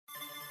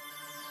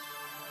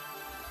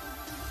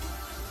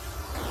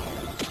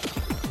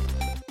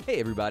Hey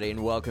everybody,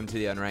 and welcome to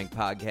the Unranked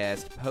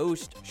Podcast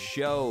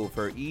post-show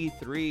for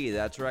E3.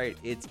 That's right,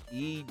 it's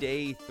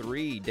E-Day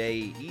 3,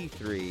 Day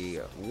E3,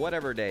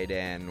 whatever day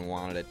Dan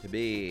wanted it to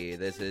be.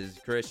 This is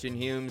Christian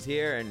Humes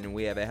here, and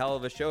we have a hell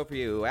of a show for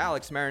you.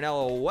 Alex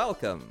Marinello,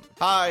 welcome.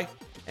 Hi.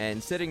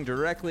 And sitting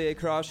directly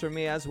across from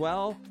me as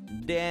well,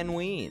 Dan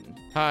Ween.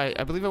 Hi,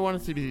 I believe I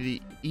want it to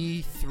be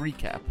the E3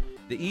 cap.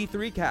 The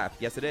E3 cap,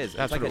 yes it is.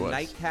 That's it's like what it a was.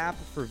 nightcap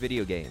for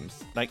video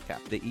games.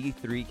 Nightcap. The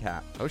E3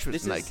 cap. I wish it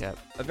was This nightcap.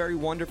 is a very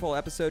wonderful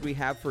episode we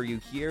have for you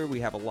here. We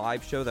have a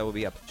live show that will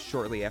be up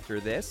shortly after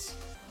this.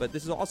 But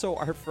this is also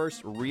our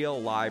first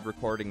real live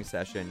recording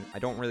session. I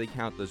don't really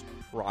count those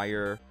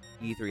prior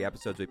E3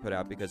 episodes we put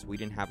out because we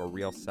didn't have a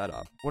real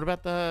setup. What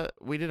about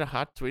we did a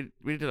hot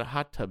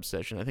tub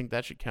session. I think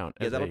that should count.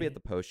 Yeah, that'll be at the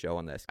post show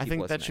on this. I Keep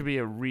think listening. that should be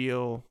a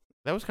real.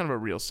 That was kind of a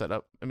real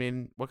setup. I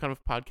mean, what kind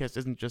of podcast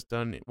isn't just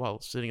done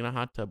while sitting in a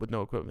hot tub with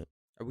no equipment?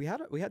 We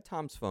had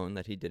Tom's phone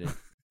that he didn't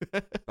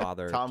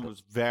bother. Tom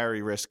was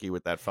very risky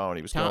with that phone.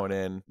 He was going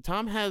in.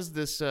 Tom has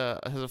this has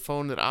a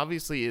phone that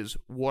obviously is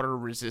water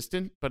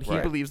resistant, but he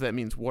Right. believes that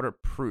means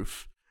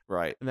waterproof,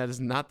 Right. and that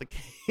is not the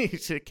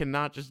case. It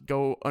cannot just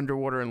go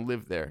underwater and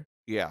live there.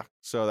 Yeah.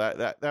 So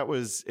that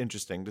was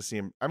interesting to see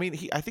him. I mean,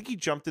 I think he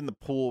jumped in the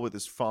pool with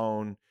his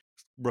phone,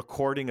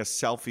 recording a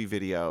selfie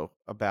video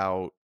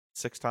about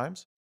 6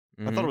 times.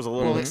 I thought it was a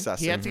little Well,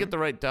 excessive. he had to get the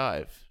right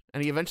dive,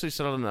 and he eventually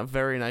settled on a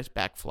very nice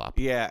back flop.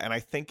 Yeah, and I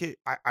think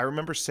I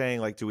remember saying,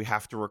 like, do we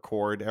have to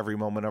record every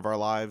moment of our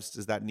lives?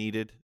 Is that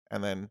needed?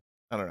 And then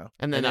I don't know.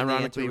 And then, And then the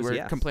ironically, answer was we're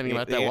yes. complaining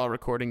about that Yeah. while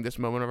recording this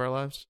moment of our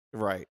lives.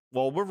 Right.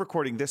 Well, we're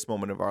recording this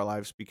moment of our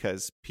lives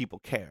because people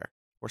care,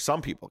 or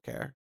some people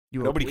care.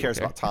 Nobody cares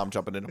about Tom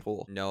jumping in a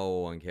pool. No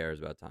one cares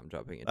about Tom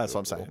jumping into That's a what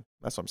I'm pool. saying.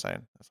 That's what I'm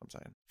saying. That's what I'm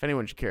saying. If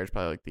anyone cares,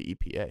 probably like the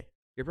EPA.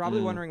 You're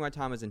probably wondering why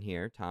Tom isn't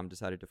here. Tom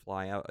decided to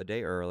fly out a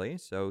day early,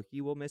 so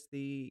he will miss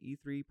the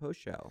E3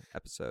 post-show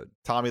episode.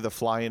 Tommy the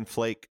Flying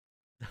Flake.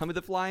 Tommy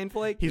the Flying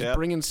Flake? He's Yep.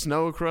 bringing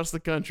snow across the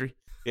country.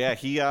 Yeah,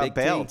 he Big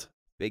T. bailed.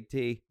 Big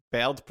T.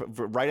 Bailed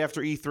right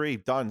after E3.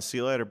 Done. See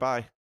you later.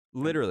 Bye.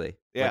 Literally.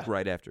 Yeah. Like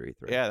right after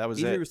E3. Yeah, that was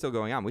E3 it. was still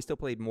going on. We still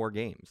played more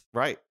games.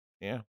 Right.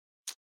 Yeah.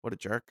 What a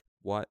jerk.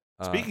 What?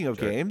 Speaking of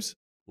jerk. games,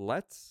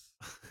 let's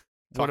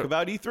talk What a-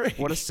 about E3.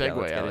 What a yeah, segue,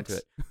 let's get Alex.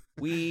 into it.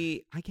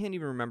 I can't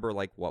even remember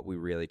like what we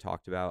really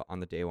talked about on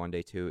the day 1,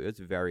 day 2. It was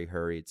very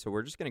hurried. So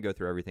we're just going to go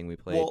through everything we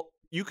played. Well,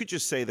 you could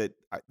just say that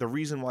the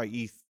reason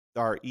why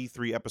our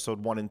E3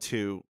 episode 1 and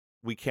 2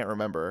 we can't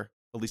remember,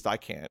 at least I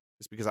can't,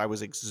 is because I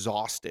was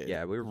exhausted.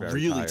 Yeah, we were very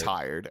really tired.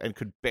 tired and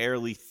could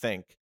barely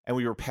think, and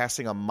we were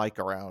passing a mic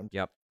around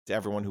Yep. to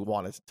everyone who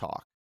wanted to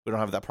talk. We don't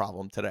have that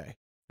problem today.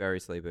 Very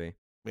sleepy.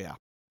 Yeah.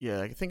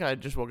 Yeah, I think I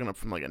had just woken up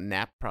from like a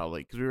nap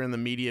probably because we were in the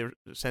media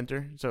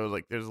center. So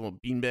like there's little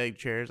beanbag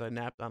chairs I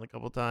napped on a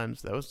couple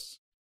times.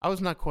 I was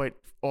not quite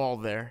all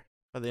there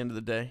by the end of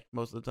the day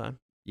most of the time.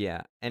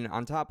 Yeah, and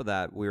on top of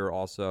that, we were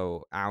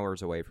also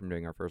hours away from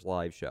doing our first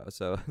live show.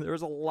 So there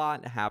was a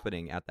lot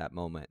happening at that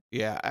moment.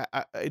 Yeah,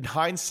 in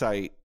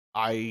hindsight,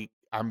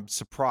 I'm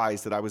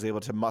surprised that I was able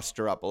to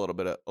muster up a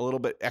little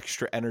bit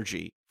extra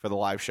energy for the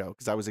live show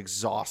because I was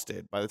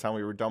exhausted by the time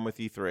we were done with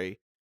E3.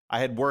 I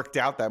had worked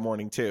out that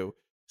morning too,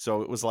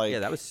 so it was like Yeah,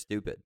 that was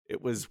stupid.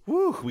 it was.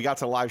 Whew, we got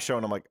to the live show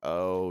and I'm like,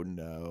 oh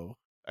no,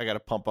 I got to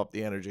pump up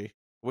the energy.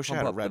 I wish I Pump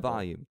had a up the Red Bull.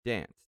 volume.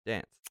 Dance.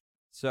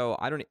 So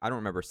I don't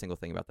remember a single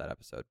thing about that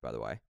episode, by the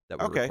way, that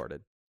we Okay.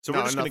 recorded. So No,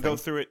 we're just going to go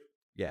nothing. through it.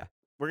 Yeah.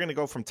 We're going to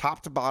go from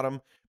top to bottom,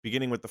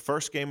 beginning with the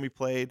first game we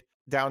played,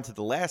 down to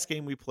the last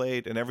game we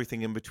played, and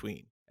everything in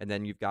between. And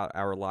then you've got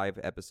our live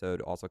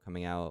episode also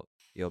coming out.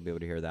 You'll be able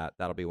to hear that.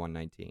 That'll be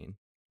 119.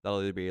 That'll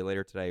either be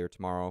later today or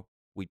tomorrow.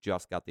 We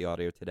just got the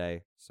audio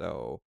today,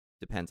 so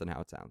depends on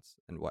how it sounds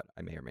and what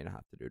I may or may not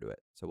have to do to it.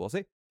 So we'll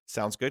see.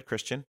 Sounds good,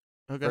 Christian.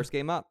 Okay. First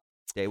game up,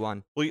 day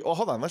 1. Well,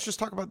 hold on. Let's just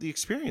talk about the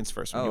experience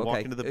first when you walk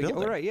into the building.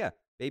 All right, yeah.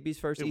 Baby's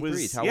first It E3s.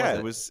 was, How yeah,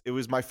 was it? it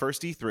was my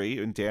first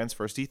E3 and Dan's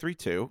first E3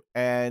 too,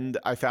 and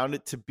I found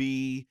it to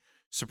be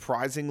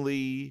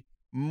surprisingly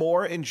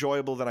more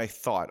enjoyable than I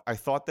thought. I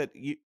thought that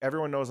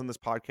everyone knows on this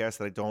podcast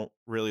that I don't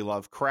really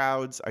love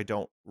crowds. I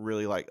don't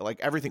really like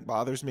everything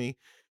bothers me.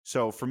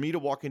 So for me to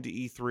walk into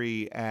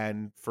E3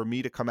 and for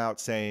me to come out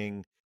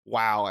saying,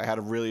 wow, I had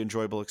a really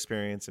enjoyable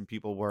experience and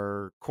people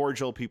were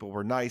cordial, people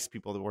were nice,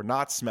 people that were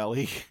not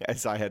smelly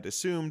as I had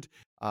assumed.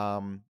 I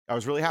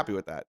was really happy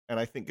with that. And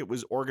I think it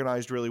was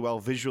organized really well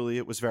visually.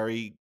 It was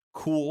very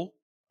cool.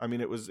 I mean,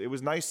 it was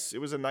nice. It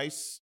was a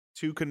nice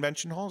 2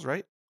 convention halls,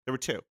 right? There were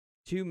 2.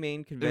 2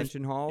 main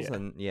convention halls, yeah.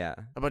 and yeah.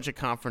 A bunch of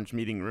conference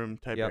meeting room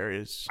type Yep.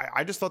 areas.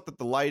 I just thought that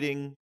the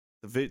lighting,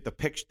 the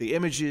picture, the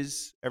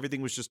images,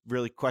 everything was just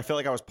really cool. I felt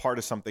like I was part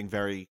of something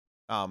very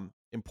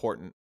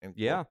important. And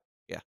cool. Yeah.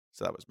 Yeah.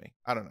 So that was me.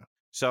 I don't know.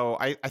 So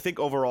I think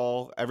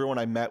overall, everyone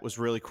I met was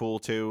really cool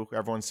too.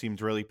 Everyone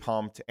seemed really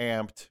pumped,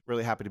 amped,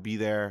 really happy to be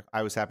there.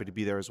 I was happy to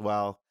be there as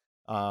well.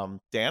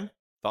 Dan,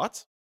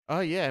 thoughts? Oh,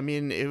 yeah. I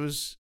mean, it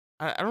was.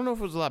 I don't know if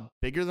it was a lot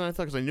bigger than I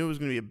thought because I knew it was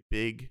going to be a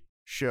big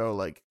show,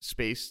 like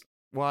space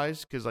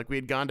wise. Because like we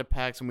had gone to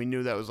PAX and we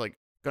knew that was like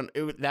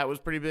that was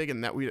pretty big,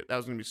 and that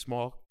was gonna be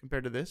small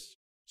compared to this.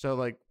 So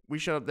like we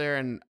showed up there,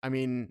 and I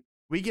mean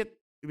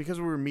because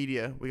we were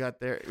media, we got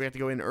there. We had to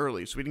go in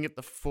early, so we didn't get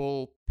the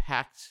full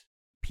packed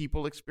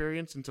people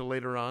experience until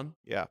later on.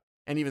 Yeah.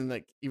 And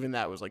even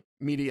that was like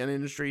media and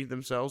industry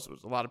themselves. It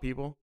was a lot of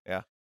people.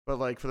 Yeah. But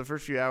like for the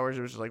first few hours,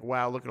 it was just like,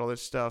 wow, look at all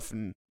this stuff,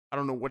 and I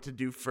don't know what to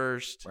do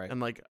first, Right. and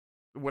like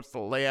what's the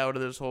layout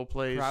of this whole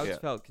place. Crowds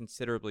felt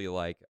considerably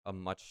like a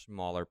much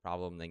smaller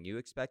problem than you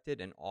expected,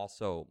 and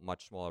also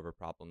much smaller of a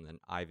problem than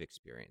I've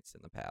experienced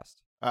in the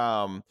past.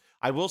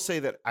 I will say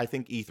that I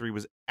think E3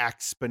 was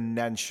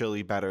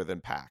exponentially better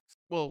than PAX.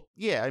 Well,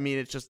 yeah, I mean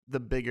it's just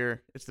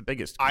it's the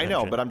biggest. I know,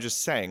 convention. but I'm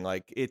just saying,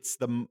 like, it's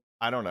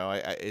I don't know,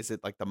 is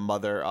it like the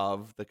mother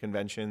of the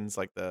conventions,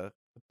 like the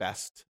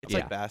best of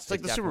Yeah. the best? It's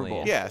like the Super Definitely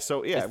Bowl. is. Yeah,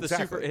 so yeah, It's the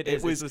exactly.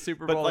 It was the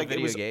Super but, Bowl like, of it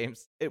video was-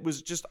 games. It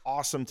was just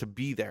awesome to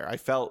be there. I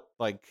felt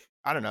like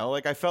I don't know,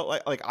 like I felt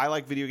like I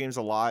like video games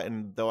a lot,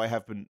 and though I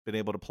have been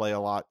able to play a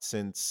lot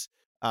since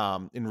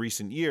in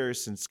recent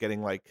years, since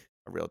getting like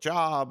a real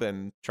job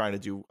and trying to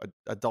do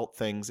adult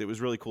things, it was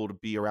really cool to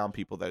be around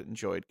people that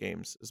enjoyed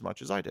games as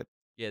much as I did.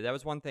 Yeah, that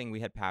was one thing. We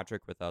had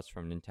Patrick with us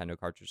from Nintendo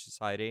Cartridge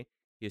Society.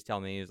 He was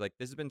telling me, he was like,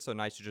 this has been so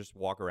nice to just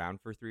walk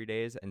around for 3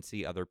 days and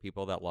see other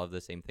people that love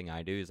the same thing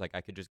I do. He's like, I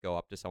could just go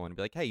up to someone and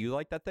be like, hey, you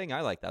like that thing? I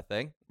like that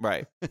thing.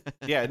 Right.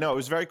 Yeah, no, it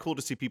was very cool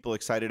to see people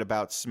excited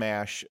about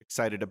Smash,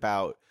 excited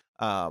about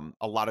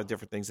a lot of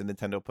different things that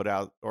Nintendo put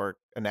out or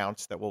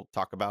announced that we'll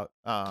talk about.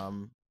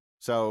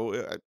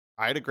 So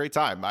I had a great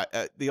time.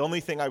 The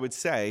only thing I would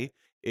say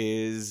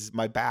is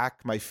my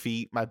back, my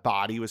feet, my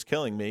body was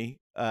killing me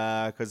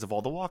because of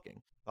all the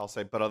walking. I'll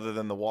say, but other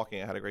than the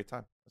walking, I had a great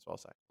time. That's what I'll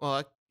say.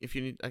 Well, if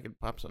you need, I could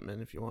pop something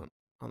in if you want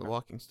on the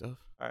walking stuff.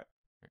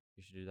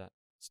 You should do that.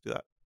 Let's do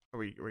that. Are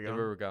we Where going?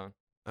 we're going.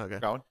 Okay.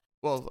 Going?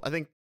 Well, I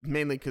think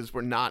mainly because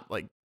we're not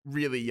like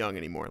really young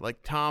anymore.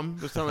 Like Tom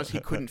was telling us he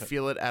couldn't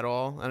feel it at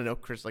all. I don't know,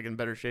 Chris, like in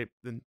better shape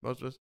than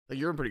most of us. Like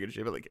you're in pretty good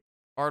shape, but like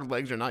our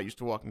legs are not used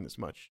to walking this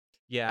much.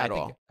 Yeah, At I think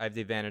all. I have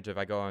the advantage of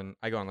I go on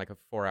like a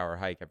 4-hour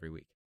hike every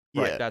week.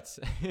 Yeah. That's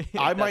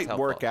I that's might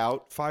work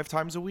helpful. out 5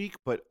 times a week,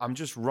 but I'm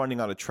just running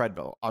on a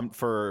treadmill. I'm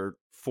for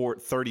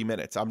 30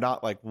 minutes. I'm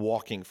not like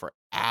walking for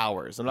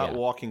hours. I'm not Yeah.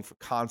 walking for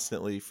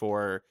constantly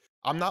for.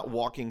 I'm not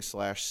walking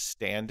 /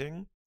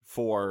 standing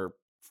for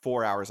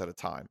 4 hours at a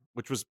time,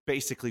 which was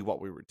basically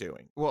what we were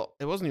doing. Well,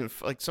 it wasn't even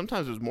like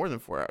sometimes it was more than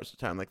 4 hours at a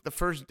time. Like the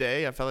first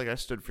day, I felt like I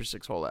stood for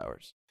 6 whole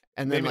hours.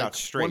 And then Maybe like not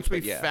straight, once we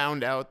but yeah.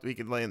 found out we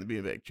could lay in the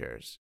beanbag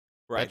chairs,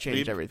 that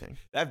changed everything.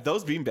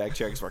 Those beanbag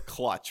chairs were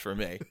clutch for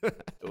me.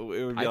 It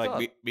would be I like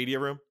thought- media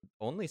room.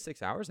 Only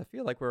 6 hours. I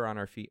feel like we're on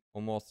our feet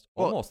almost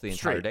Well, the entire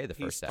straight. day. The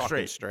He's first day.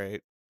 talking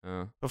straight.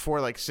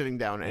 Before like sitting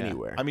down Yeah.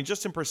 anywhere. I mean,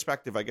 just in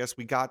perspective, I guess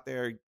we got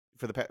there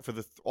for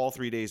the all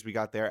 3 days. We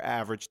got there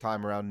average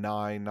time around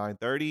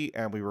 9:30,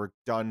 and we were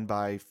done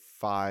by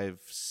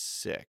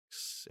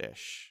 5-6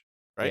 ish.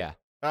 Right?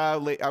 Yeah.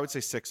 Late. I would say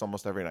 6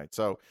 almost every night.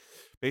 So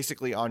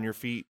basically on your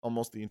feet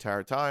almost the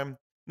entire time.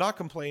 Not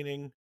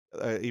complaining,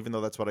 even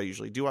though that's what I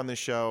usually do on this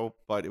show.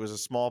 But it was a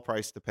small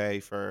price to pay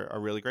for a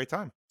really great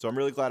time. So I'm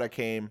really glad I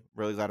came.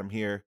 Really glad I'm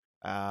here.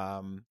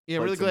 Yeah, played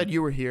really some- glad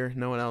you were here.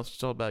 No one else.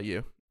 It's all about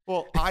you.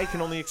 Well, I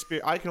can only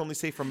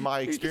say from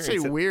my You can experience. say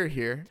that- we're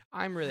here.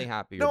 I'm really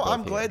happy. No, you're both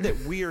I'm glad here.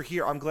 that we're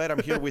here. I'm glad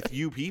I'm here with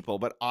you people,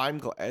 but I'm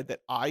glad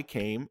that I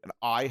came and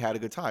I had a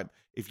good time.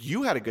 If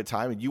you had a good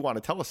time and you want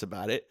to tell us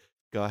about it,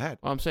 go ahead.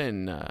 Well, I'm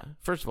saying,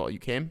 first of all, you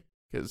came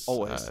because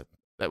Always.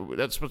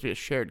 that's supposed to be a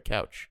shared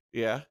couch.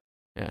 Yeah.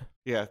 Yeah.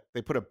 Yeah.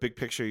 They put a big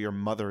picture of your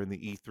mother in the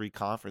E3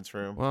 conference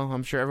room. Well,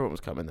 I'm sure everyone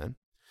was coming then.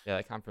 Yeah,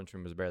 that conference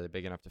room was barely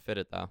big enough to fit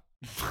it though.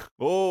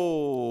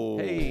 Oh.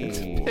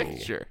 Hey.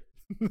 Picture.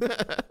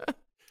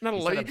 Not a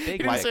You said a life. big He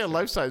didn't say a picture.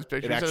 life-size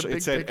picture. It He said a actually big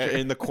it said picture.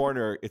 in the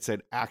corner it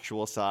said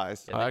actual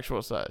size. Yeah, Oh,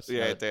 actual size.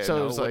 Yeah, it did. So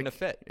No, it was wouldn't like, have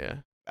fit. yeah.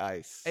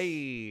 Nice.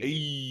 Hey.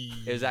 Hey.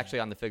 It was actually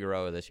on the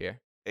Figueroa this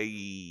year.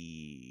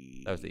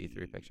 Hey. That was the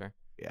E3 picture.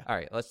 Yeah. All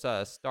right, let's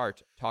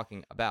start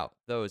talking about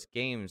those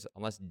games.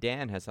 Unless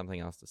Dan has something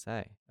else to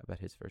say about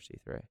his first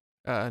E3.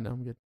 No,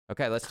 I'm good.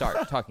 Okay, let's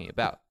start talking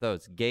about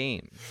those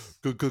games.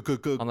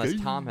 Good.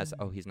 Unless Tom has.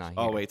 Oh, he's not here.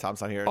 Oh wait,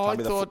 Tom's not here. I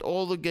Tommy the thought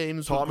all the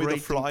games were Tommy the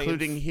great, Flying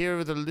including here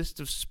are the list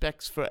of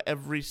specs for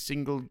every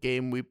single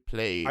game we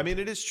played. I mean,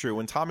 it is true.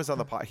 When Tom is on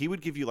the pod, he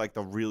would give you like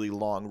the really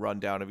long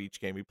rundown of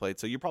each game we played.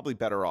 So you're probably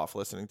better off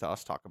listening to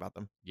us talk about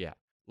them. Yeah.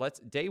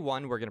 Day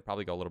one, we're gonna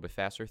probably go a little bit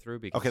faster through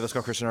because. Okay, let's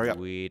go, Christian, hurry up.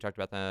 We talked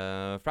about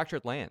the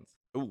Fractured Lands.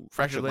 Ooh,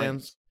 Fractured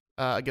Lands.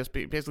 I guess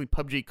basically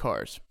PUBG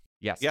cars.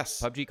 Yes.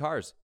 Yes. PUBG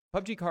cars.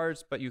 PUBG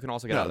cars, but you can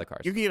also get out of the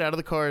cars. You can get out of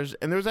the cars,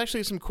 and there was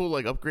actually some cool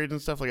like upgrades and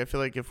stuff. Like I feel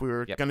like if we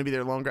were Yep. going to be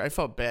there longer, I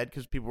felt bad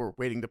because people were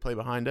waiting to play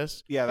behind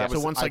us. Yeah, that So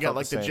was. once I got felt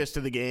like the same. gist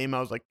of the game, I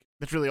was like,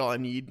 that's really all I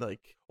need. Like,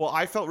 Well,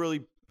 I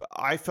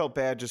felt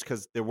bad just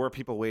because there were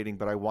people waiting,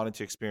 but I wanted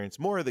to experience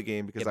more of the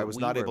game because Yeah, I but was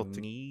we not were able to.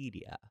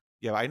 Media.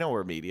 Yeah, I know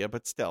we're media,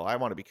 but still, I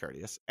want to be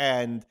courteous,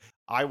 and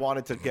I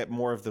wanted to get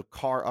more of the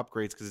car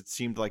upgrades because it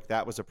seemed like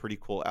that was a pretty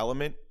cool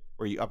element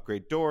where you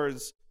upgrade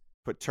doors,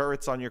 put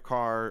turrets on your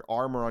car,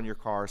 armor on your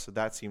car, so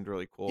that seemed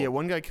really cool. Yeah,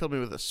 one guy killed me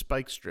with a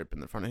spike strip in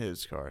the front of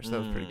his car, so that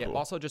was pretty Yeah, cool.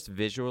 also just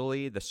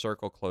visually, the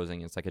circle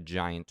closing, it's like a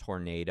giant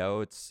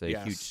tornado. It's a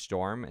Yes. huge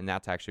storm, and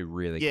that's actually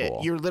really Yeah,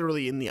 cool. you're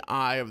literally in the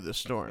eye of the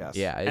storm. Yes.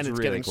 Yeah, and it's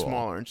really getting cool.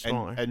 smaller and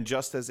smaller. And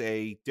just as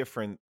a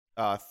different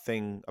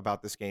thing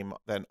about this game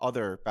than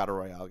other Battle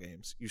Royale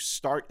games, you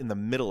start in the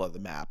middle of the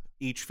map,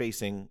 each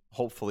facing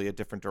hopefully a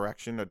different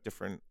direction, a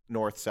different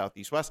north, south,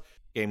 east, west.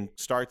 Game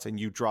starts and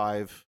you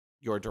drive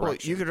your Well,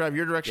 direction. you could drive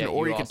your direction, Yeah,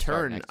 or you you all could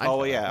start turn. next to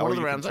Oh, each yeah, other. or one of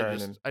the you could rounds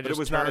turn and- I but it just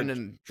was not a- turned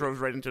and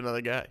drove right into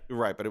another guy.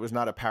 Right, but it was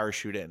not a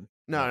parachute in.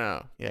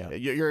 No. Yeah,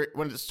 you're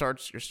when it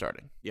starts, you're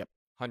starting.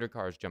 100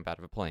 cars jump out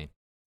of a plane.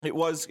 It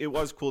was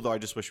cool though. I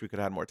just wish we could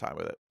have had more time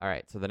with it. All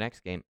right, so the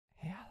next game.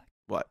 Hey, Alec,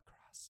 What?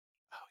 cross.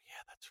 Oh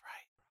yeah, that's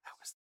right. That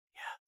was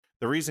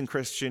The reason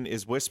Christian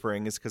is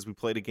whispering is because we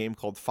played a game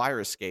called Fire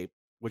Escape,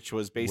 which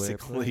was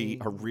basically a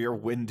playing- rear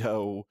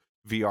window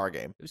VR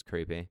game. It was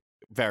creepy.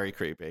 Very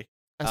creepy.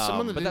 As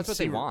someone that but that's didn't what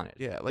they see- wanted.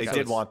 Yeah, They like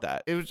did want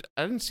that. It was.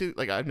 I didn't see.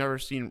 Like I've never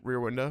seen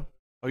Rear Window.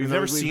 Oh, you've Even though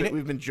never we've seen been- it?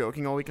 We've been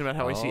joking all weekend about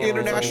how I see Oh.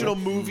 International it.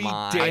 Movie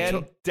my-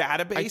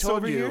 Database I told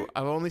over you, here.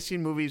 I've only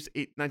seen movies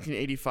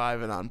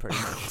 1985 and on, pretty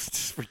much.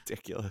 It's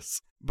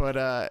ridiculous.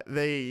 But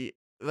they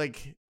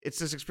like it's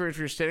this experience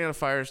where you're standing on a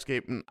fire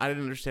escape, and I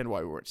didn't understand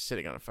why we weren't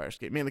sitting on a fire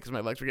escape. Mainly because my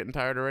legs were getting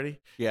tired already.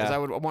 Because Yeah, I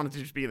wanted to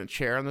just be in a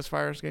chair on this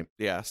fire escape.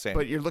 yeah, same.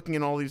 But you're looking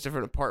in all these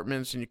different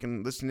apartments, and you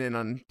can listen in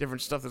on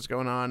different stuff that's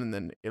going on, and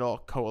then it all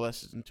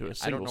coalesces into a I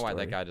single don't know why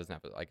story. that guy doesn't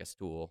have like a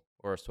stool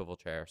or a swivel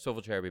chair.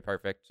 Swivel chair would be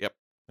perfect. Yep.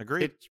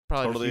 Agreed. It's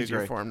probably Totally just easier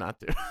agree. for him not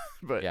to.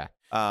 But Yeah.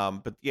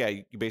 But yeah,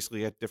 you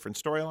basically had different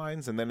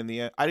storylines, and then in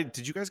the end,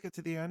 did you guys get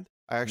to the end?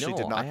 I actually no,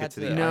 did not I get had to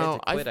the to, end. I No, had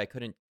to I've-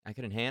 quit. I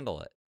couldn't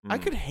handle it. I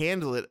Mm. could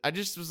handle it. I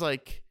just was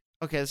like,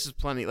 okay, this is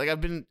plenty. Like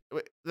the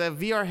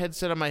VR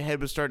headset on my head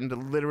was starting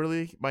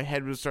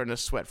to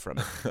sweat from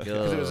it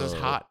because it was just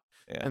Ugh. hot.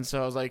 Yeah. And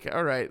so I was like,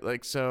 all right,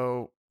 like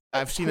so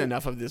I've seen cool.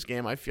 enough of this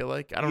game. I feel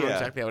like I don't know Yeah.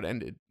 exactly how it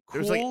ended. It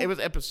was Cool. like it was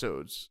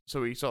episodes,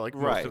 so we saw like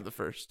most Right. of the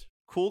first.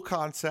 Cool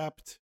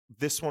concept.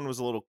 This one was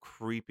a little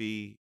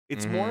creepy.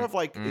 It's more Mhm. of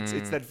like it's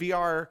Mm. that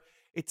VR.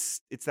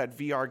 It's that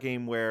VR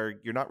game where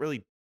you're not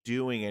really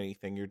doing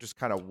anything. You're just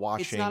kind of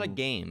watching. It's not a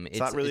game. It's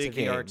not really it's a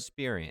VR game.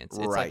 experience.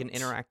 It's like an Right.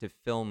 interactive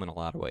film in a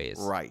lot of ways.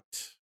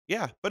 Right.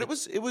 Yeah, but it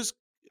was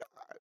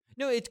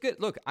No, it's good.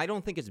 Look, I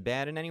don't think it's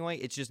bad in any way.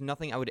 It's just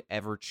nothing I would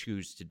ever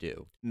choose to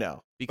do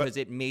no. because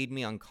it made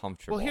me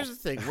uncomfortable. Well, here's the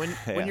thing: when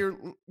Yeah. you're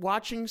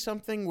watching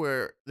something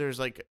where there's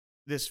like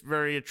this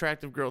very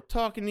attractive girl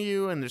talking to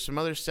you, and there's some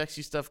other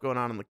sexy stuff going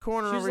on in the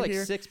corner She's over like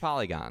here. 6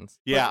 polygons.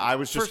 Yeah, But I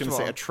was just first going of to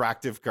say all-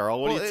 attractive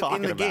girl. What Well, are you talking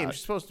in the about? game,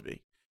 she's supposed to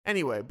be.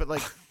 Anyway, but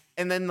like,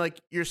 and then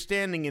like you're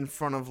standing in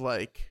front of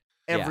like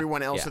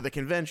everyone else yeah. at the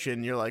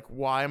convention. You're like,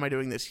 why am I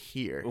doing this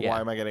here? Why Yeah.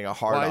 am I getting a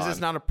hard Why on? is this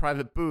not a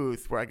private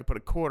booth where I could put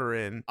a quarter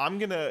in? I'm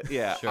gonna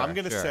Sure, I'm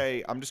gonna sure.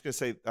 say I'm just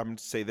gonna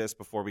say this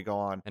before we go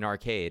on. An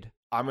arcade.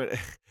 I'm gonna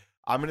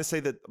I'm gonna say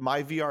that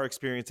my VR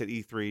experience at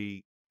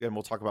E3, and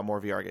we'll talk about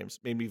more VR games,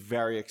 made me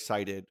very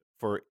excited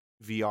for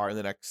VR in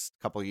the next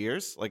couple of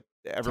years. Like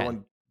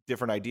everyone,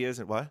 different ideas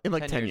and what? In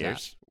like 10 10 years out.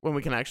 years, when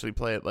we can actually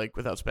play it like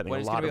without spending When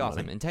a it's lot gonna of be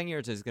awesome. money. In 10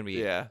 years, it's gonna be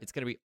Yeah. It's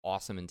gonna be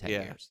awesome in 10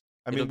 Yeah. years.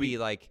 I mean,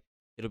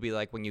 It'll be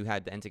like when you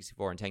had the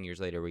N64, and 10 years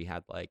later we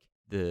had like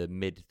the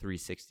mid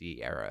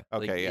 360 era.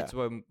 Okay, like, yeah. It's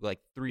when like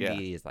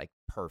 3D is like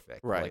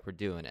perfect. Right. Like we're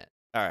doing it.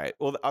 all right.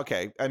 Well,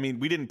 okay. I mean,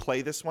 we didn't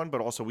play this one,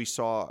 but also we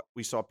saw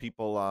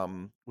people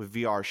with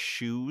VR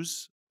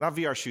shoes, not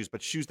VR shoes,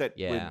 but shoes that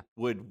Yeah.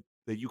 would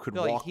that you could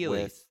They're like walk Heelys.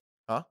 with.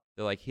 Huh?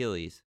 They're like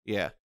Heelys.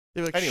 Yeah.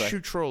 They're like Anyway. shoe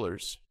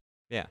trollers.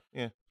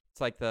 It's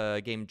like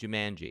the game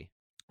Jumanji.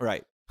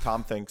 Right.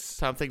 Tom thinks.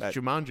 Tom thinks that-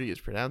 Jumanji is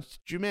pronounced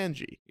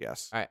Jumanji.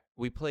 Yes. All right,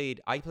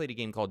 I played a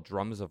game called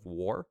Drums of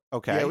War.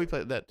 Okay. Yeah, we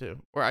played that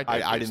too. Or I did. I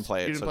at didn't least.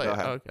 play it, You didn't so play go it?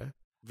 ahead. Oh, okay.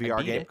 VR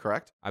beat game, it.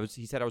 correct?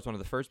 He said I was one of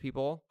the first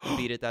people to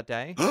beat it that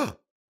day.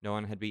 No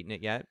one had beaten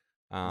it yet.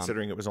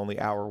 Considering it was only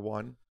hour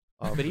one.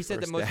 of But he the said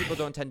that first most day. people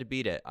don't tend to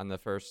beat it on their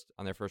first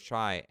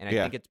try, and I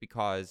Yeah. think it's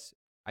because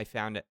I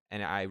found it,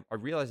 and I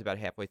realized about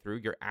halfway through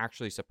you're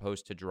actually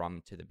supposed to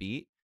drum to the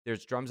beat.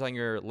 There's drums on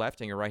your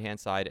left and your right hand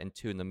side, and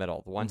 2 in the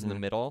middle. The ones in the Mhm.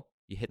 middle,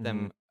 you hit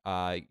them.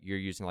 You're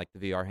using like the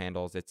VR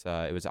handles. It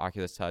was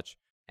Oculus Touch,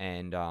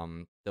 and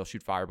they'll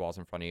shoot fireballs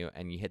in front of you.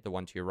 And you hit the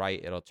one to your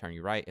right, it'll turn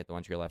you right. Hit the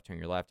one to your left, turn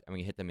your left. And when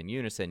you hit them in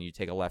unison, you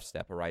take a left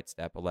step, a right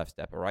step, a left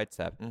step, a right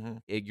step.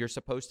 Mhm. You're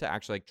supposed to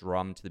actually like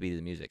drum to the beat of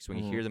the music. So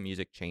when you hear the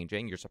music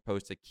changing, you're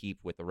supposed to keep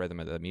with the rhythm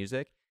of the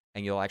music,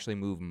 and you'll actually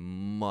move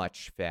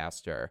much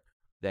faster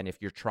than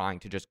if you're trying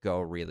to just go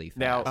really fast.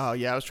 Now- Oh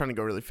yeah, I was trying to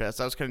go really fast.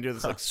 I was kind of doing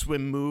this like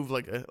swim move,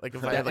 like if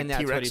I had like and that's what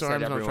he T-Rex said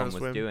arms and I was everyone trying was to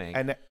swim. doing.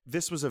 And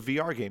this was a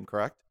VR game,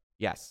 correct?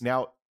 Yes.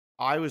 Now,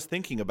 I was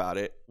thinking about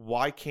it.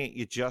 Why can't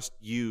you just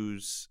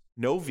use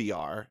no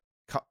VR,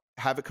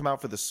 have it come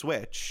out for the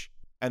Switch,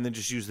 and then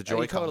just use the Yeah,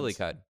 Joy-Cons? you totally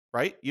could.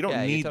 Right? You don't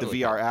Yeah, you need totally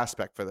the VR could.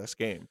 aspect for this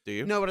game, do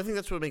you? No, but I think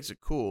that's what makes it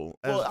cool.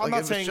 Well, I'm like, not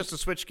if saying- it's just a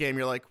Switch game.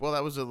 You're like, well,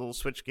 that was a little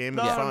Switch game.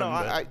 No, It's no, fun, no.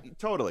 but I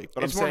totally.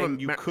 But It's I'm more of a saying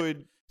you ma-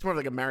 could. It's more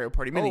like a Mario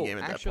Party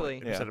minigame at actually,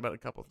 that point. I've said about a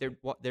couple.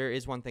 There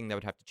is one thing that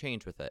would have to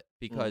change with it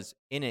because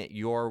in it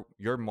you're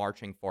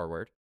marching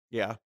forward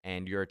Yeah.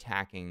 and you're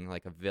attacking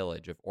like a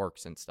village of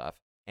orcs and stuff.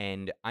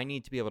 And I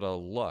need to be able to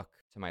look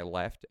to my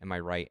left and my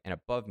right and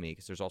above me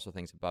because there's also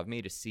things above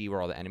me to see where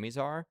all the enemies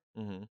are.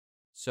 Mm-hmm.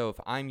 So if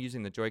I'm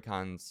using the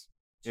Joy-Cons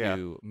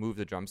to move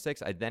the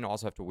drumsticks, I then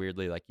also have to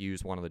weirdly like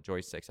use one of the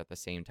joysticks at the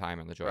same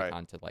time on the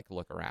Joy-Con to like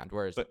look around.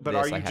 Whereas But this,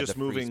 are I you had just the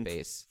free moving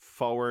space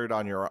forward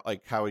on your,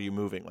 like, how are you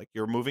moving? Like,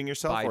 you're moving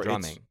yourself by or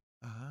drumming.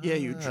 Yeah,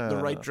 the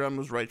right drum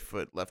was right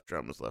foot, left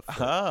drum was left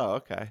foot. Oh,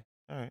 okay.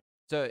 All right.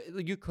 So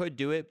you could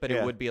do it, but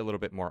it would be a little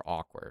bit more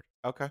awkward.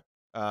 Okay.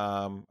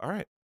 All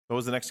right. What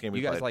was the next game we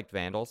You guys played? liked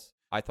Vandals?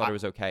 I thought it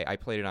was okay. I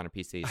played it on a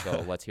PC,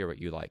 so let's hear what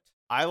you liked.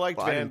 I liked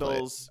Well, I didn't play it.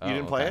 Vandals. You Oh,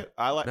 didn't play okay. it?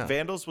 I like No.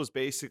 Vandals was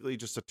basically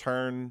just a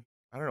turn.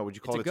 I don't know. Would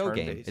you call It's a it go turn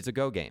game. based? It's a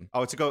go game.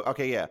 Oh, it's a go.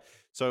 Okay, yeah.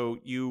 So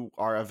you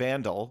are a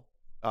vandal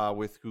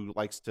with who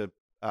likes to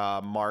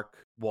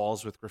mark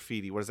walls with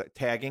graffiti. What is that?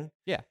 Tagging.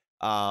 Yeah.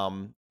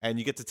 And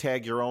you get to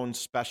tag your own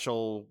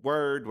special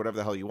word, whatever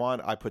the hell you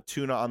want. I put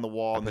tuna on the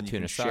wall, I and then put you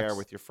can tuna share sucks.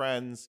 with your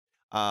friends.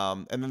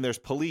 And then there's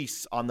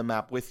police on the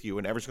map with you,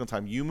 and every single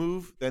time you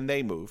move, then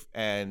they move,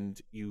 and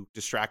you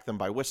distract them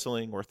by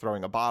whistling or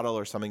throwing a bottle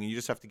or something. And you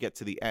just have to get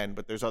to the end,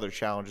 but there's other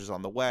challenges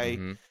on the way.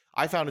 Mhm.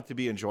 I found it to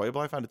be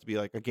enjoyable. I found it to be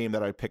like a game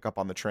that I'd pick up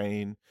on the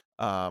train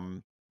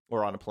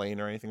or on a plane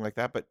or anything like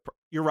that. But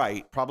you're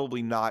right,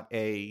 probably not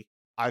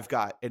I've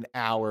got an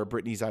hour,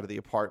 Brittany's out of the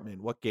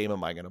apartment. What game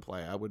am I going to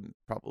play? I wouldn't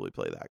probably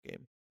play that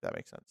game. If that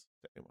makes sense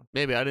to anyone.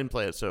 Maybe I didn't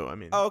play it, so I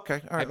mean. Oh,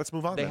 okay. All right, let's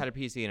move on. They then. had a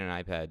PC and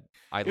an iPad.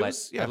 I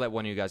was- yeah. let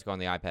one of you guys go on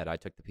the iPad. I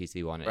took the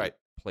PC one. And Right.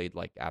 It played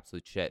like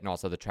absolute shit, and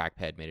also the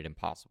trackpad made it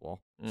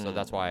impossible. So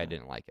that's why I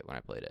didn't like it when I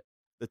played it.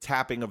 The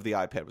tapping of the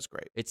iPad was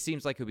great. It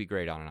seems like it would be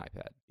great on an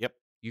iPad. Yep.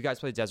 You guys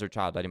played Desert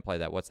Child. I didn't play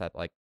that. What's that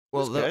like? It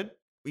was Well,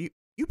 good.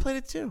 You played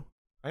it too.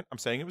 Right? I'm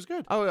saying it was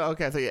good. Oh,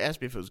 okay. I thought you asked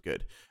me if it was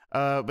good.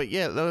 But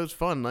yeah, that was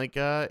fun. Like,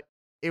 it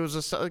was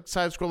a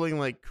side-scrolling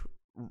like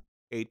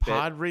 8-bit.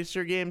 pod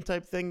racer game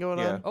type thing going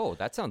Yeah. on, Oh,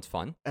 that sounds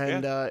fun.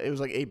 and it was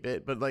like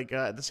 8-bit. But like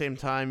at the same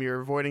time, you're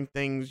avoiding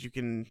things. You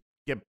can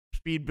get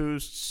speed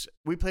boosts.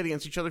 We played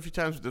against each other a few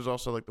times, but there's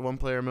also like the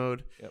one-player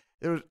mode. Yep.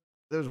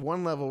 There was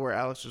one level where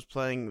Alex was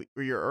playing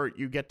where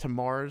you get to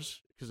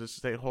Mars because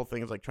the whole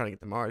thing is like trying to get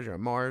to Mars. You're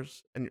on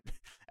Mars, and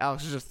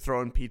Alex is just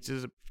throwing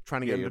pizzas,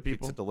 trying to Yeah, get you're into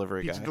people. pizza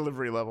delivery Pizza guy.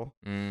 delivery level,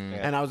 Mm. Yeah.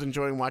 and I was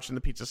enjoying watching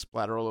the pizza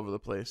splatter all over the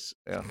place.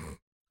 Yeah.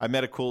 I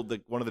met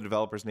one of the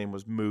developers' name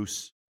was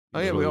Moose. Oh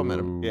yeah, we all met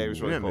him. Yeah, he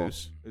was We really met cool.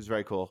 Moose. It was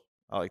very cool.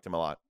 I liked him a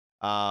lot.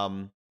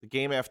 The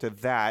game after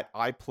that,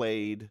 I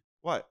played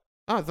what?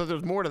 Oh, I thought there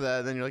was more to that.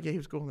 And then you're like, yeah, he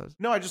was cool. That was...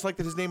 No, I just liked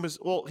that his name was.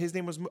 Well, his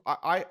name was.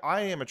 I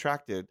am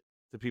attracted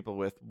to people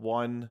with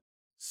one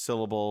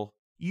syllable.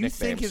 You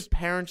think Nicknames. his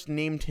parents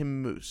named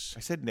him Moose? I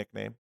said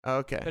nickname.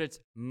 Okay. But it's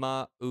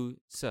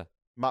Mausa.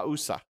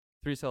 Mausa.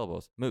 3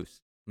 syllables.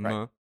 Moose.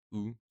 Right.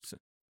 Mausa.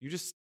 You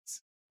just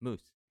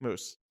Moose.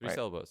 Moose. 3 right.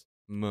 syllables.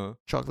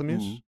 Chocolate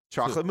Mousse? Ooh.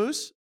 Chocolate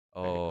mousse.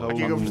 Oh, I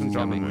could go for some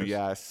chocolate yummy. mousse.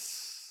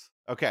 Yes.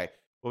 Okay.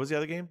 What was the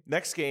other game?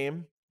 Next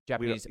game.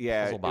 Japanese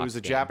Yeah, puzzle it box was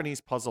a game.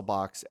 Japanese puzzle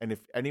box, and if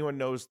anyone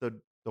knows the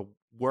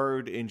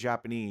word in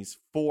Japanese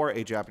for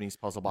a Japanese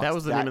puzzle box, That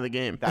was the name of the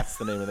game. That's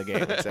the name of the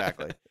game,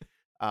 exactly.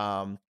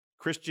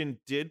 Christian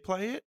did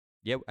play it.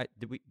 Yeah,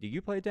 did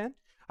you play it, Dan?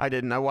 I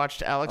didn't. I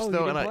watched Alex Oh,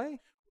 though, you and didn't I play?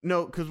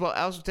 no, because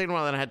Alex was taking a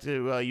while, and I had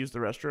to use the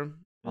restroom.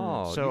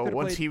 Oh, you So could've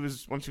once played- he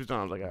was done,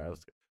 I was like, all right,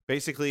 let's go.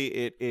 Basically,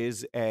 it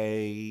is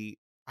a.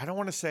 I don't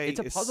want to say It's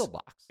a puzzle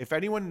box. If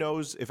anyone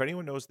knows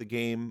the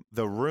game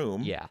The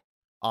Room, Yeah.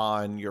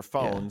 on your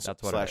phones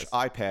that's what it is.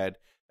 /iPad,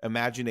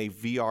 imagine a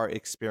VR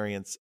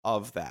experience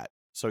of that.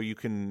 So you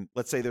can,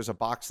 let's say there's a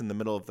box in the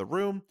middle of the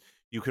room,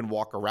 you can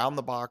walk around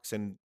the box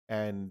and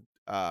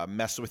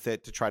mess with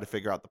it to try to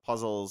figure out the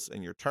puzzles,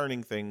 and you're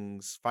turning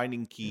things,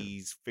 finding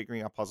keys,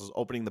 figuring out puzzles,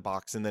 opening the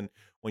box, and then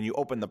when you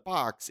open the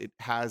box, it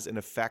has an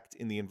effect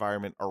in the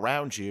environment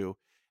around you,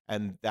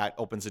 and that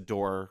opens a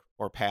door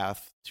or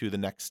path to the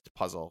next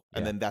puzzle.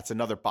 And Yeah. then that's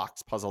another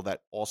box puzzle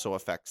that also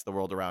affects the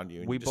world around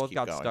you. And We you just both keep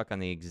got going. stuck on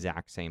the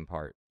exact same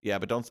part. Yeah,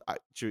 but don't.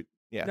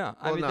 Yeah. No,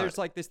 I Well, mean, no. there's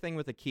like this thing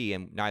with a key,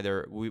 and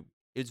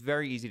it's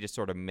very easy to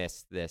sort of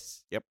miss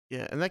this. Yeah,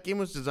 and that game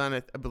was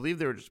designed. I believe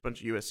they were just a bunch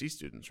of USC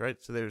students, right?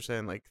 So they were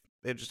saying like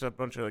they had just a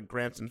bunch of like,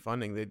 grants and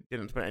funding. They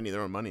didn't put any of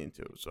their own money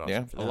into it. So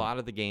Yeah. for A them. lot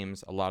of the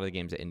games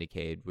that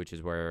indicated, which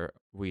is where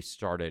we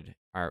started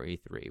our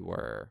E3,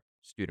 were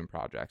student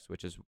projects,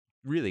 which is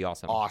really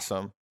awesome.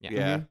 Awesome. Yeah.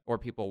 Yeah. Mhm. Or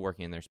people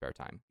working in their spare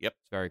time. Yep.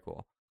 It's very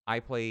cool. I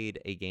played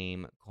a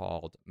game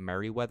called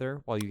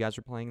Merryweather while you guys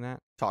were playing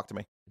that. Talk to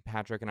me.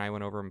 Patrick and I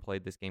went over and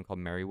played this game called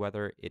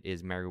Merryweather. It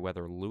is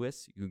Merryweather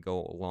Lewis. You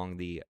go along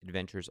the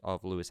adventures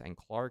of Lewis and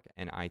Clark,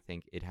 and I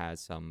think it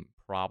has some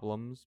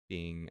problems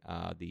being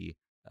the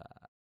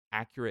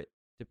accurate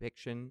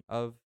depiction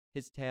of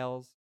his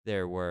tales.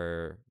 There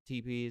were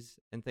teepees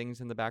and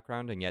things in the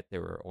background, and yet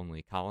there were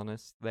only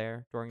colonists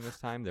there during this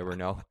time. There were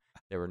no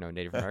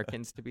Native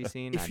Americans to be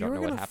seen. I If you don't were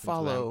know what gonna happened to them.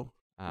 follow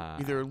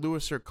Either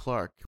Lewis or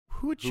Clark.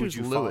 Who would Who would choose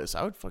you Lewis?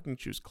 I would fucking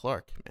choose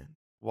Clark, man.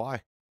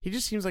 Why? He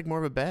just seems like more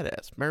of a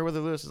badass. Meriwether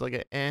Lewis is like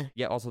a eh.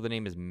 Yeah, also the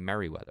name is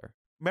Merriweather.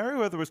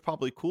 Meriwether was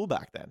probably cool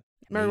back then.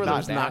 Meriwether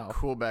was Not not now.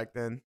 cool back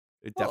then.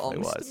 It definitely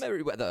Mr. was.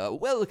 Merriweather,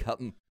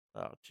 welcome.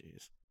 Oh,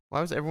 jeez.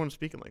 Why was everyone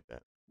speaking like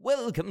that?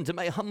 Welcome to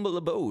my humble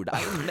abode.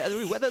 I'm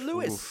Merriweather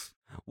Lewis. Oof.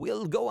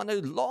 We'll go on a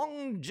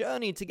long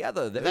journey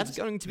together. There's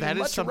going to be that is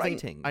much something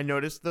writing. I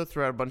noticed though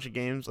throughout a bunch of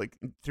games, like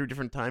through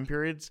different time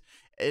periods.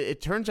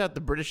 It turns out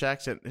the British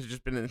accent has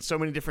just been in so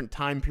many different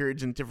time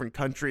periods in different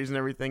countries and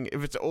everything.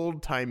 If it's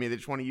old timey, they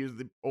just want to use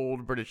the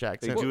old British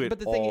accent. do it but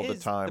the all thing the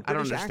is, time. The I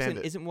don't British understand accent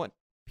it. isn't what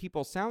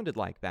people sounded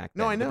like back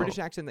then. No, I The know. British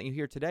accent that you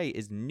hear today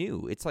is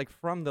new. It's like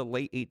from the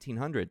late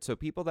 1800s. So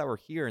people that were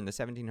here in the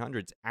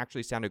 1700s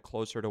actually sounded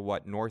closer to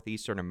what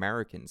Northeastern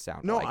Americans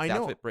sound No, like. I That's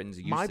know. what Britain's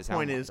used My to sound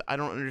point like. is, I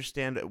don't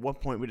understand at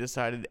what point we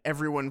decided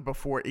everyone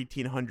before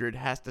 1800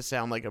 has to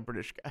sound like a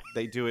British guy.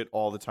 They do it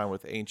all the time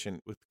with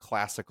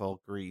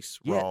classical Greece,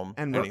 Yeah, Rome,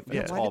 and anything.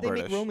 yeah. It's Why all did they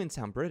British. make Romans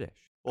sound British?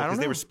 Well, I don't because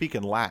they know. were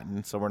speaking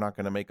Latin, so we're not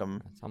going to make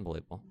them. That's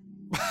unbelievable.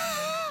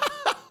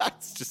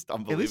 It's just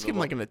unbelievable. At least give him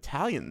like an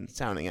Italian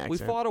sounding accent. We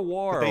fought a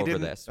war But they over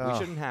didn't- this. We oh.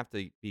 shouldn't have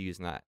to be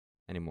using that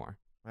anymore.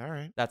 All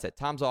right. That's it.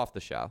 Tom's off the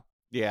show.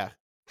 Yeah.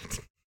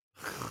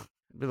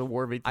 Be the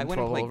War of I went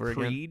and 1812 over played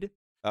again. Creed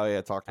Oh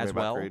yeah. Talk to me as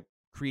about well. Creed.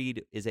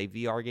 Creed is a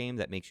VR game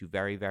that makes you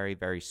very, very,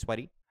 very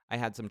sweaty. I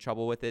had some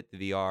trouble with it.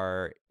 The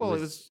VR. Well, it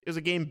was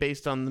a game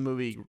based on the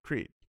movie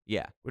Creed,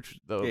 Yeah. which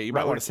the Yeah, you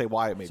might want to say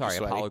why it made Sorry, you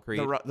sweaty. Apollo Creed.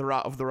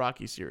 of the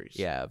Rocky series.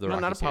 Yeah, of the No,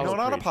 Rocky not series. Apollo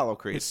No, not Creed. Apollo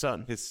Creed. His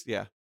son.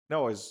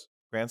 No, his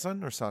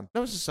grandson or son. That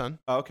was his son.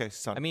 Oh, okay,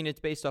 son. I mean, it's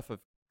based off of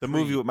the Creed.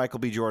 movie with Michael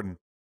B. Jordan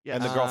Yeah,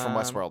 and the girl from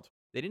Um, Westworld.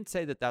 They didn't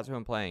say that that's who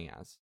I'm playing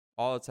as.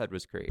 All it said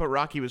was Creed. but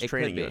Rocky was It could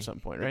training you be. at some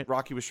point, right?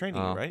 Rocky was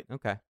training you, Oh, right?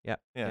 Okay.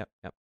 Yep. Yeah.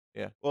 Yep.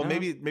 Yeah. Well, No.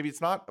 maybe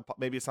it's not.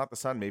 Maybe it's not the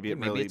son. Maybe it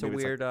Maybe really. it's a maybe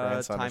weird it's like the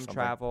grandson or time something.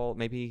 travel.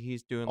 Maybe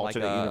he's doing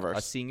Alternate like a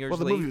universe. seniors Well,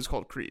 the league. movie was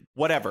called Creed.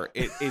 Whatever.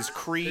 It is They're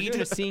Creed,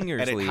 doing a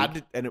seniors and it league. had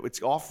to, and it's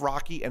off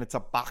Rocky, and it's a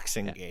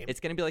boxing Yeah. game. It's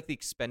going to be like the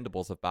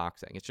Expendables of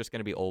boxing. It's just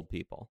going to be old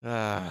people.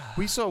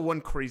 We saw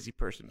one crazy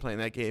person playing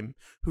that game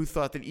who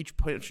thought that each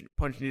punch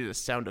needed a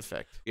sound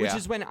effect. Yeah. Which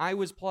is when I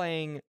was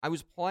playing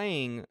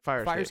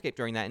Fire Escape.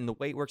 during that, and the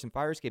way it works in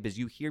Fire Escape is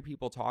you hear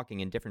people talking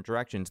in different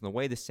directions, and the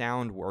way the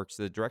sound works,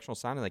 the directional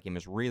sound of that game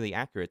is really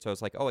accurate. So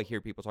it's like, oh, I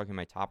hear people talking in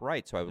my top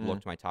right, so I would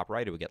look to my top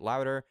right, it would get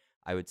louder.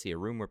 I would see a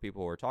room where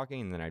people were talking,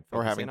 and then I'd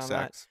focus or having in on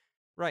sex.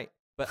 that. Right.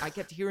 But I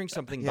kept hearing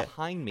something Yeah.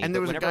 behind me. And but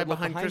there was a whenever guy I looked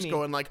behind Chris me,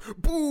 going like,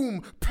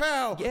 "Boom,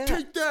 pow, Yeah.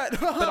 take that!"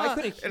 but I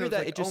couldn't And hear was that.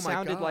 like, It just "Oh my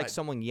sounded like God."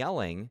 someone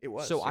yelling. It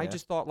was, So I yeah.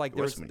 just thought like It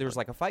there was was someone there was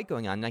yelling. like a fight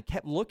going on, and I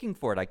kept looking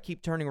for it. I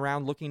keep turning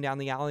around, looking down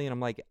the alley, and I'm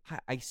like,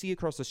 I see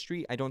across the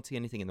street. I don't see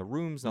anything in the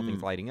rooms.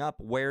 Nothing's lighting up.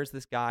 Where's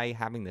this guy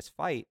having this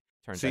fight?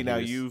 Turns See, out now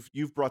he was-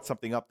 you've brought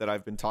something up that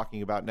I've been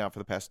talking about now for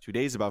the past 2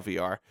 days about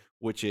VR,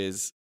 which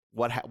is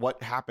what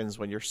happens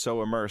when you're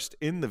so immersed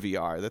in the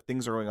VR that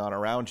things are going on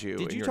around you.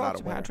 Did and you you're talk not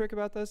to aware. Patrick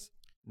about this?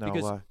 No,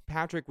 Because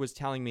Patrick was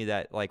telling me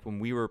that like when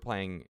we were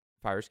playing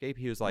Fire Escape,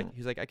 he was like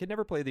I could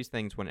never play these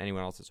things when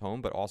anyone else is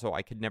home, but also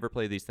I could never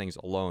play these things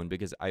alone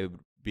because I would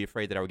be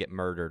afraid that I would get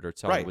murdered or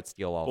someone Right. would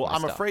steal all well, of my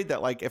I'm stuff. afraid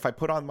that like if I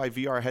put on my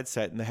VR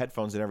headset and the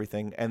headphones and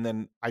everything, and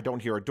then I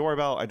don't hear a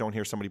doorbell, I don't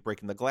hear somebody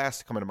breaking the glass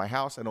to come into my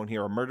house, I don't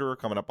hear a murderer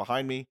coming up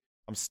behind me,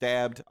 I'm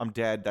stabbed, I'm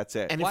dead, that's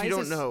it. And Why if you is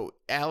don't this- know,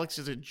 Alex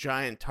is a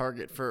giant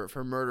target for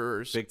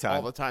murderers Big time.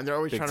 all the time. They're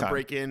always Big trying time. to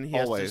break in. He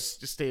Always. has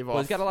to stave off.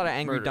 Well, he's got a lot of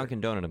angry murder.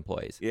 Dunkin' Donut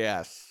employees.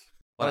 Yes.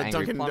 A lot of angry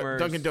Dunkin'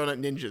 plumbers. Donut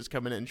ninjas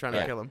coming in trying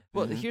Yeah. to kill him.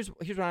 Well, here's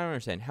what I don't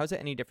understand. How's it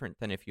any different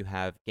than if you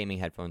have gaming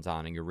headphones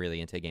on and you're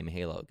really into gaming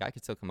Halo? A guy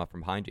could still come up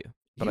from behind you.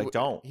 But I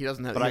don't. He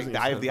doesn't have. But he doesn't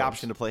I have the headphones.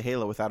 option to play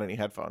Halo without any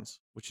headphones,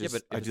 which Yeah, is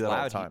but I if do it's that all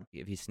loud, the time.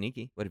 if he's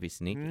sneaky, what if he's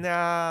sneaky?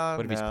 Nah.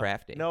 What if he's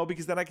crafty? No,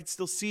 because then I could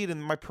still see it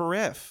in my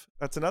periph.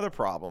 That's another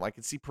problem. I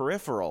can see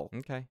peripheral.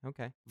 Okay.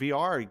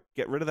 VR,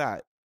 get rid of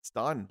that. It's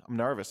done. I'm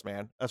nervous,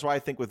 man. That's why I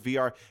think with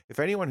VR, if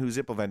anyone who's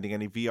implementing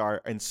any VR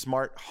in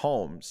smart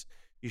homes,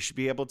 you should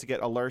be able to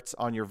get alerts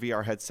on your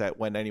VR headset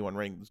when anyone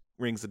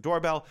rings the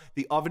doorbell.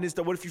 The oven is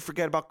done. What if you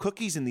forget about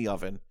cookies in the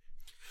oven?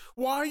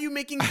 Why are you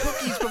making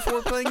cookies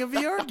before playing a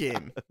VR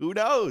game? Who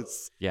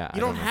knows? Yeah. You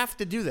don't have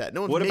to do that.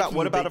 No one's What making about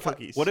what you about bake if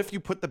cookies. what if you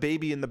put the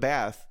baby in the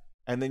bath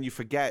and then you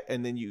forget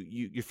and then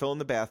you fill in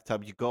the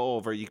bathtub, you go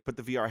over, you put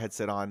the VR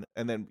headset on,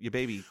 and then your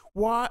baby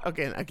Why?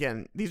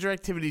 Again, these are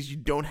activities you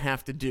don't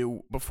have to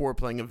do before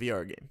playing a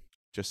VR game.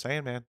 just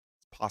saying, man,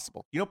 it's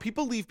possible. You know,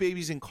 people leave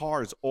babies in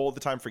cars all the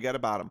time, forget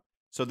about them.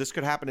 So this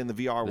could happen in the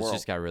VR This world.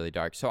 just got really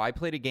dark. So I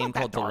played a game Not that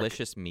called dark.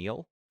 Delicious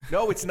Meal.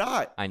 No, it's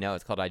not. I know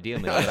it's called Ideal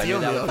Meal. But I knew Ideal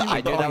that Meal. would, You I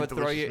knew call that it would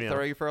Delicious Meal.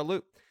 throw you for a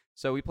loop.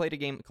 So we played a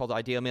game called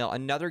Ideal Meal,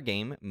 another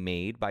game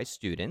made by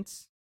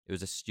students. It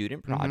was a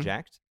student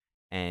project,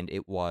 and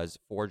it was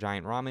 4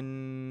 giant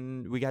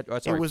ramen. We got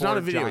sorry, was 4 not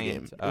a video giant,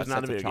 game. It was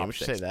not a sets of video game. We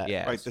should say chopsticks. that.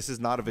 Yeah, Right, this is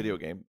not a video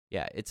game.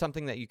 yeah. It's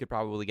something that you could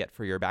probably get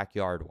for your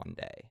backyard one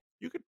day.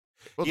 You could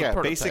Well, it's a yeah,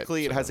 prototype,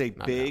 basically it so has a not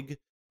now. big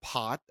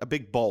pot, a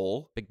big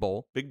bowl, Big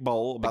bowl.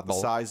 about bowl.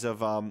 the size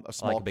of a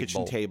small a big kitchen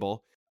bowl.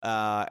 table.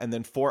 And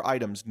then 4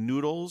 items: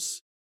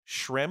 noodles,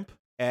 shrimp,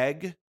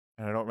 egg,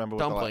 and I don't remember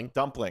what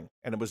dumpling,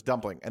 and it was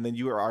dumpling. And then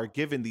you are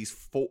given these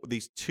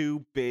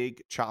 2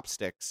 big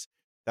chopsticks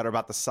that are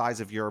about the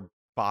size of your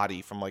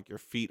body, from like your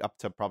feet up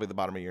to probably the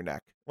bottom of your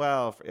neck.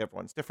 Well, for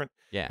everyone's different.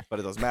 Yeah, but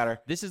it doesn't matter.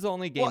 This is the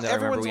only game that I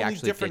remember we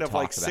actually did talk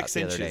like about 6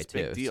 the other inches,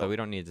 day big too. deal. So we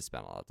don't need to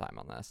spend a lot of time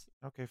on this.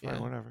 Okay,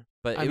 fine, whatever.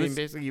 But I mean,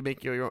 basically, you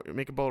make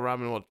a bowl of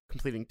ramen while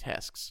completing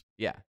tasks.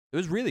 Yeah, it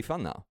was really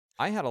fun though.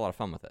 I had a lot of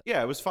fun with it.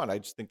 Yeah, it was fun. I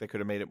just think they could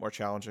have made it more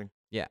challenging.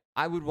 Yeah,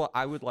 I would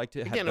like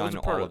to have done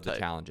all of the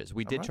challenges.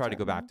 We did try to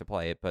go back to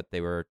play it, but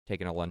they were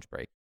taking a lunch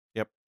break.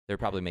 Yep. They're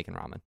probably making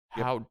ramen.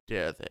 Yep. How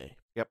dare they?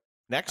 Yep.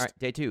 Next. All right,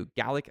 day 2.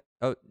 Gallic.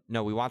 Oh,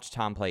 no, we watched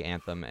Tom play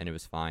Anthem, and it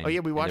was fine. Oh, yeah,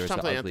 we watched Tom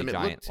play Anthem. It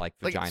Giant, looked like,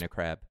 like vagina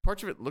crab.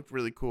 Parts of it looked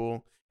really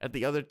cool. At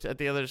the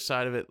other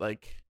side of it,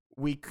 like,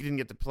 we didn't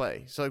get to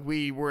play. So, like,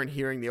 we weren't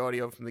hearing the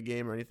audio from the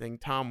game or anything.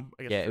 Tom,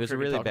 I guess, yeah, it was a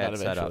really bad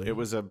setup. It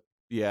was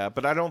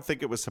but I don't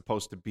think it was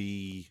supposed to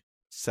be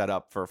set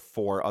up for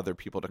 4 other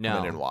people to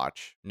come in and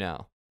watch.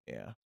 No.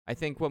 Yeah. I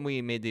think when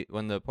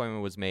the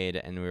appointment was made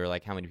and we were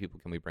like, how many people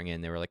can we bring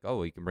in? They were like, oh,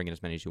 well, you can bring in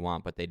as many as you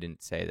want, but they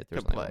didn't say that there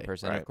was only one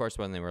person. Right. And of course,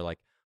 when they were like,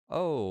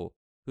 oh,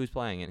 who's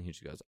playing? And he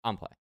just goes, I'm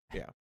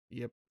playing.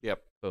 Yeah.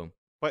 Yep. Boom.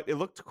 But it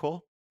looked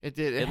cool. It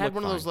did. It had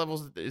one of looked those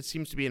levels that it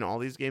seems to be in all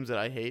these games that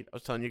I hate. I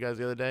was telling you guys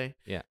the other day.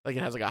 Yeah. Like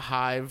it has like a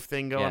hive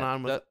thing going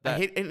on. With that- I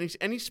hate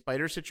any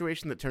spider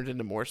situation that turns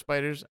into more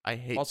spiders. I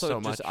hate Also, so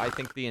much. I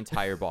think the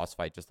entire boss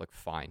fight just looked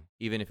fine,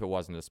 even if it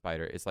wasn't a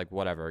spider. It's like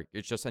whatever.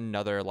 It's just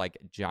another like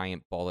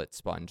giant bullet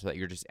sponge that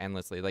you're just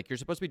endlessly like you're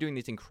supposed to be doing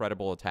these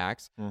incredible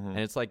attacks, and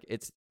it's like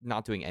it's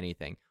not doing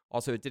anything.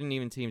 Also, it didn't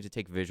even seem to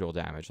take visual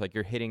damage. Like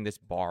you're hitting this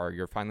bar,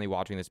 you're finally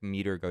watching this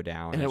meter go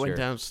down, and it went you're,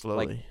 down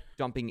slowly. Like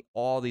dumping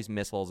all these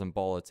missiles and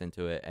bullets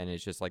into it, and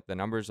it's just like the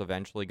numbers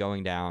eventually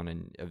going down,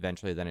 and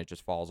eventually then it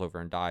just falls over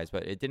and dies.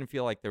 But it didn't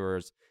feel like there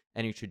was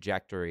any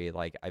trajectory.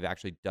 Like I've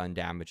actually done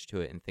damage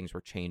to it, and things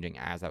were changing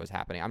as that was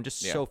happening. I'm just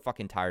so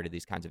fucking tired of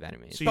these kinds of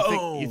enemies.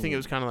 So you think it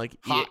was kind of like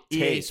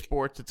EA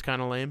Sports? It's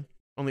kind of lame.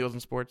 Only it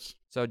wasn't sports.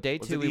 So day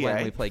 2 we went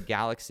and we played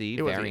Galaxy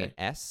Variant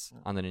S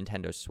on the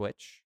Nintendo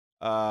Switch.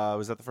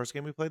 Was that the first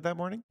game we played that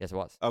morning? Yes, it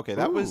was. Okay,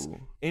 that was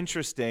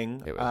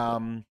interesting. It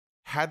was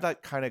had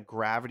that kind of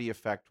gravity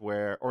effect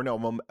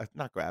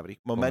not gravity,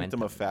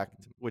 momentum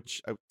effect,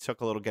 which I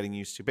took a little getting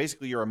used to.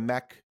 Basically, you're a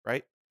mech,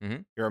 right?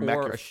 Mm-hmm. You're a mech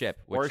or a ship,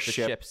 which the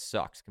ship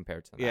sucks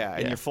compared to that. Yeah,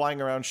 and you're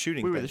flying around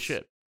shooting We things. were the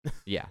ship.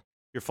 Yeah.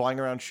 You're flying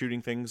around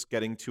shooting things,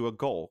 getting to a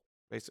goal,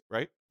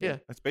 right? Yeah.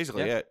 That's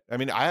basically it. I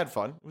mean, I had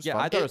fun. It was fun.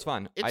 I thought it was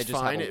fun. I just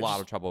fine. had a lot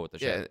of trouble with the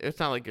ship. Yeah, it's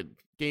not like a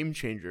game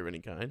changer of any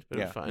kind, but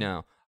it was fine.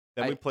 No.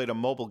 Then we played a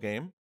mobile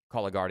game.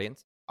 Call of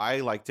Guardians.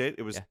 I liked it.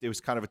 It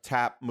was kind of a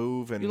tap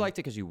move, and You liked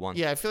it because you won.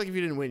 Yeah, I feel like if you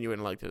didn't win, you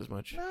wouldn't like it as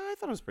much. Nah, I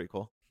thought it was pretty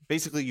cool.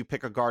 Basically, you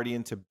pick a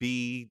guardian to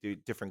be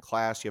different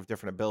class. You have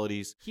different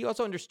abilities. He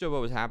also understood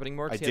what was happening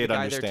more. I He had the did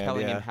guy understand, there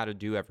telling him how to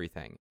do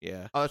everything.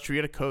 Yeah. Oh, that's true.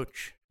 You had a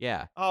coach.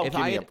 Yeah. Oh, if give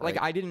me I a break.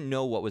 I didn't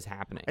know what was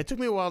happening. It took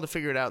me a while to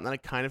figure it out, and then I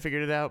kind of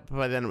figured it out, but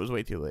by then it was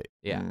way too late.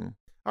 Yeah.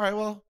 All right.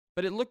 Well,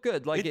 But it looked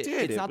good. Like It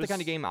did. It's It not the kind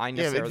was- of game I Yeah,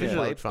 necessarily visually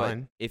play. looked But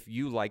fine. if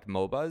you like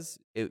MOBAs,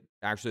 it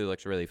actually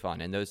looks really fun,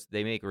 and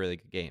they make really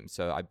good games.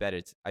 So I bet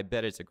it's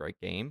a great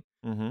game.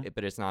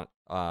 But it's not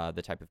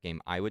the type of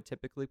game I would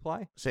typically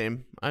play.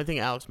 Same. I think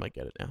Alex might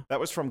get it now. that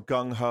was from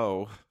Gung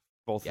Ho.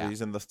 Both of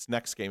these, and the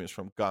next game is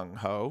from Gung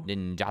Ho.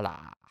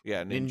 Ninjala.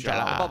 Yeah, Ninjala.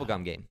 Ninja. A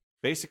bubblegum game.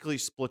 Basically,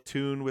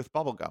 Splatoon with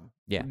bubblegum.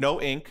 Yeah.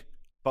 No ink,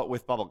 but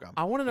with bubblegum.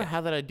 I want to know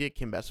how that idea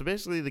came about. So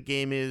basically, the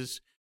game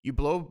is you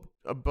blow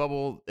a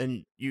bubble,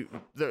 and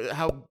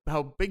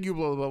how big you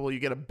blow the bubble, you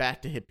get a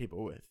bat to hit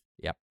people with.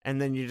 Yep.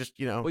 And then you just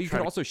Well, you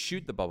could also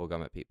shoot the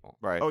bubblegum at people.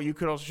 Right. Oh, you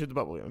could also shoot the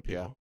bubble at people.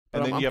 Yeah. But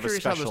And then I'm you have a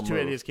curious how special those two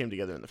move. ideas came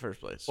together in the first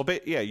place. Well,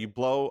 you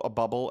blow a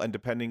bubble, and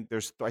depending,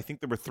 I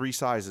think there were 3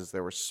 sizes.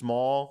 There were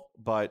small,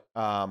 but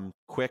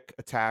quick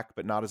attack,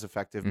 but not as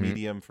effective.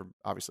 Medium for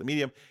obviously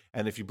medium.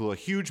 And if you blew a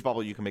huge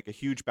bubble, you can make a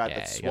huge bat that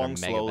you got a swung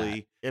mega slowly.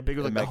 bat. yeah,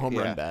 bigger like the home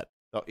run yeah. bat.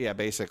 Oh, yeah,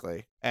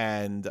 basically.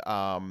 And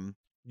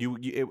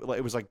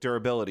it was like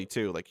durability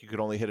too. Like you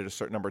could only hit it a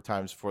certain number of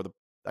times before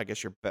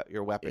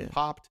your weapon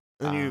popped.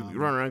 And you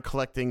run around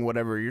collecting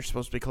whatever you're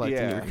supposed to be collecting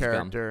Yeah. your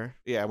character.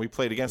 Yeah, and we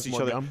played against each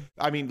More other. gum?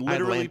 I mean, I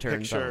had literally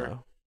lanterns, I don't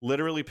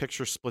know.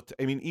 picture split.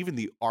 I mean, even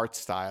the art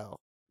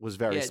style was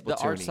very Yeah, the art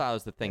Splatoon-y. style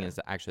is the thing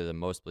is actually the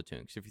most Splatoon.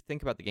 Because if you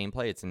think about the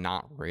gameplay, it's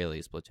not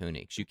really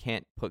Splatoon-y. Because you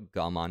can't put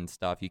gum on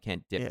stuff. You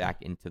can't dip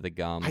back into the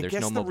gum. I There's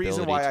guess no the mobility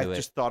reason why I to it.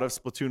 just thought of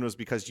Splatoon was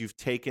because you've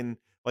taken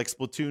like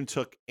Splatoon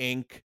took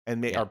ink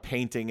and or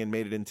painting and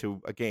made it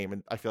into a game,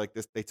 and I feel like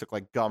they took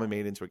like gum and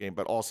made it into a game,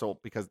 but also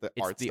because the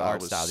It's art the style art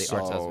was style. The so,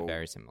 art styles are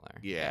very similar.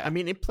 Yeah, I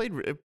mean, it played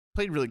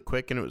really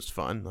quick and it was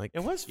fun. Like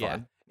it was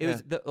fun. It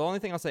was the only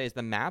thing I'll say is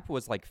the map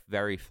was like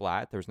very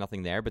flat. There was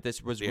nothing there, but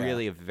this was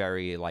really a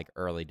very like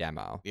early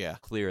demo. Yeah,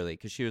 clearly,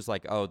 because she was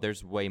like, "Oh,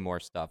 there's way more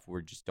stuff.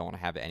 We just don't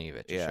have any of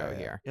it to show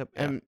here." Yep.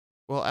 Yeah. And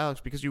well,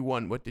 Alex, because you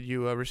won, what did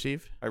you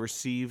receive? I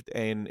received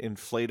an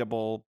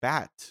inflatable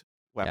bat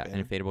weapon. Yeah,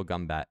 an inflatable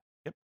gum bat.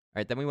 Yep. All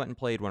right, then we went and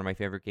played one of my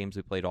favorite games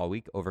we played all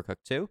week,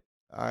 Overcooked 2.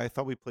 I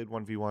thought we played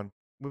 1v1.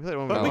 We played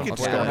one. But we with could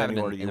Alex. just I go don't in have any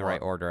them order in you the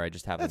right want. order. I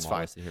just have That's them all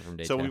fine. listed here from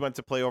day So two. we went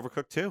to play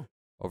Overcooked 2.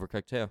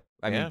 Overcooked 2.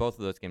 I Yeah. mean, both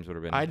of those games would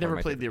have been. I'd one of never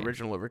my played the favorite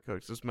games. original Overcooked.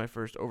 This was my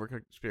first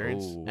Overcooked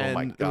experience, Oh. and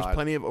my there was God.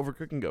 plenty of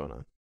overcooking going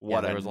on.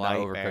 What there a was a lot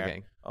of nightmare.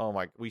 overcooking. Oh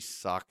my, we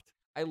sucked.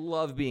 I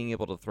love being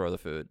able to throw the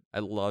food. I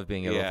love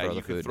being able to throw you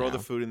the can food. throw now. the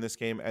food in this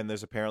game, and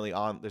there's apparently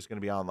there's going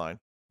to be online,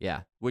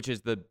 Yeah, which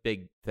is the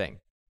big thing.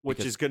 which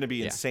Because- is going to be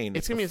yeah. insane.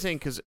 It's gonna be insane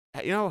because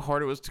you know how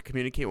hard it was to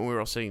communicate when we were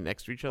all sitting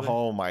next to each other.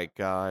 Oh my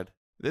god.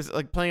 This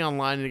like playing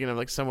online, and you're gonna have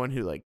like someone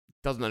who like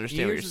doesn't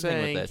understand what you're Here's the thing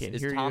saying, with this: can't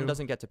is hear Tom you.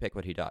 doesn't get to pick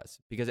what he does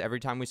because every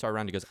time we start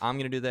around, he goes, "I'm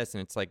going to do this,"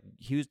 and it's like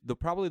he was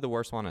probably the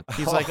worst one.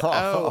 He's like,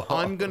 "Oh,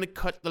 I'm gonna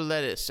cut the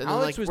lettuce," and then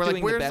Alex like was we're like,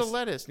 doing the "Where's the best-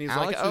 lettuce?" And he's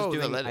Alex like, "Oh, was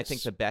doing, the lettuce." I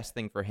think, the best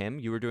thing for him.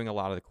 You were doing a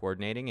lot of the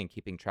coordinating and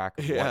keeping track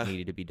of Yeah. what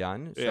needed to be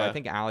done. So Yeah. I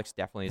think Alex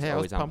definitely is Hey,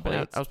 always on I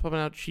plates. was pumping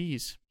out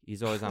cheese.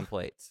 He's always on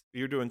plates.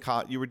 You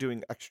were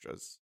doing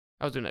extras.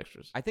 I was doing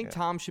extras. I think Yeah.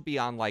 Tom should be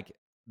on like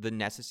the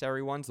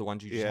necessary ones, the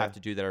ones you just Yeah. have to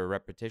do that are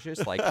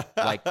repetitious, like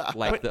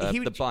But he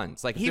the would-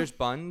 buns. Like if he- there's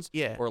buns,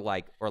 yeah. or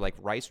like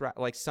rice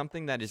like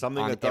something that is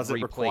Something on that doesn't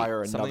every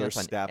require plate, something another that's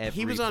on step. He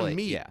every was on plate.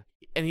 meat. Yeah,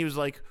 And he was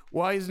like,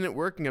 "Why isn't it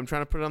working? I'm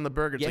trying to put it on the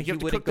burger." It's yeah. like He you have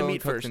to wouldn't cook the go meat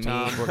and cook first, the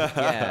Tom. meat, or,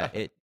 yeah,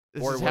 it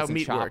This or is it how wasn't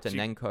meat chopped works. and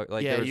then cooked.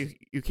 Like yeah, there was,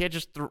 you can't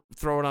just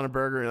throw it on a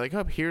burger and like,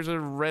 "Oh, here's a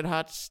red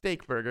hot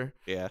steak burger."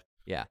 Yeah.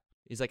 yeah.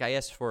 He's like, I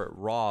asked for it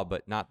raw,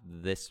 but not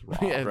this raw.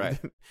 Yeah, right.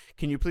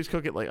 Can you please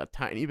cook it like a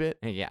tiny bit?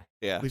 Yeah,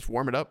 Yeah. At least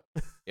warm it up.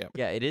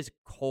 yeah. It is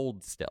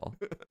cold still.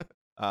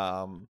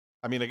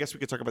 I mean, I guess we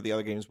could talk about the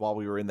other games while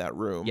we were in that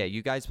room. Yeah,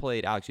 you guys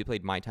played. Alex, you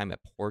played My Time at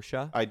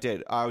Porsche. I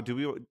did.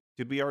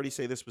 Did we already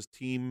say this was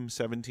Team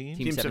 17?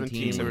 Team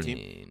 17.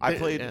 17. I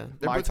played They're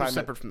My both Time at-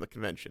 separate from the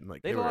convention.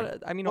 Like They they have a were, lot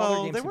of, I mean, Well, all their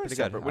they games seem weren't pretty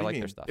separate. good. What I do you like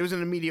their mean? stuff. it was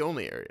in a media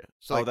only area.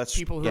 So Oh, like that's-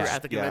 people who yes, were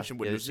at the yeah. convention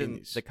wouldn't There's have seen in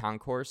these. the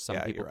concourse. Some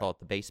Yeah, people you're call it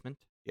the basement.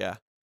 Yeah.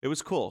 It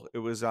was cool. It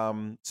was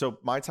so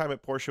My Time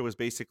at Porsche was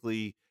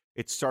basically,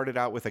 it started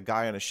out with a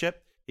guy on a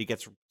ship. He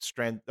gets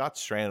not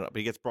stranded, but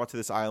he gets brought to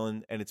this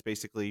island, and it's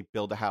basically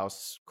build a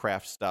house,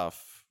 craft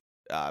stuff,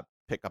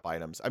 pick up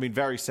items. I mean,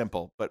 very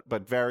simple, but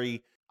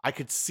very, I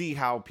could see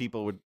how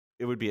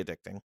it would be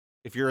addicting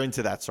if you're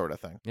into that sort of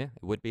thing. Yeah,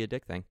 it would be a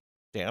dick thing.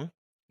 Dan,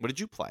 what did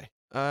you play?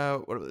 What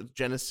are the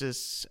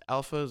Genesis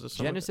Alphas or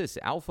something? Genesis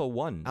Alpha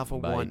 1 Alpha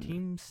by 1.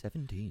 Team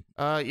 17.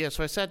 Yeah,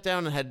 so I sat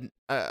down and had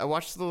I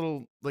watched the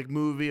little like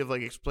movie of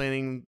like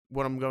explaining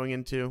what I'm going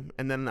into,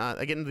 and then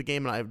I get into the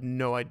game and I have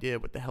no idea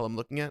what the hell I'm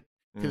looking at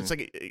because it's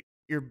like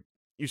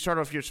you start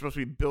off, you're supposed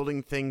to be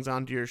building things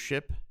onto your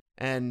ship,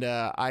 and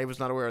I was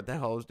not aware what the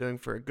hell I was doing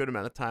for a good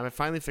amount of time. I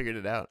finally figured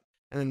it out,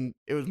 and then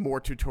it was more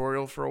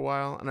tutorial for a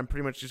while, and I'm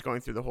pretty much just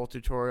going through the whole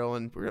tutorial,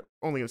 and we're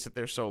only gonna sit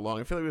there so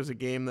long. I feel like it was a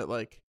game that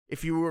like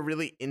if you were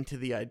really into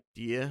the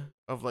idea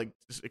of like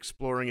just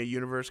exploring a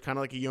universe, kind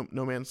of like a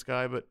No Man's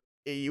Sky, but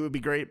it would be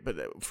great. But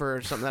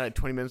for something that I had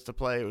 20 minutes to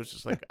play, it was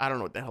just like I don't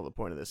know what the hell the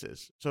point of this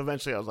is. So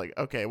eventually, I was like,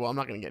 okay, well, I'm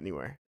not gonna get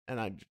anywhere, and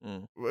I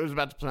was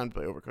about to plan to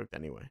play Overcooked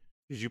anyway.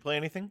 Did you play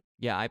anything?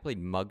 Yeah, I played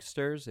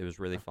Mugsters. It was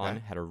really fun.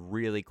 Okay. Had a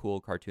really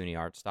cool cartoony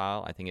art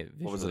style. I think it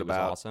visually What was it was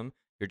about? awesome.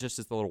 You're just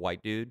this little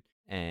white dude,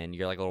 and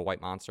you're like a little white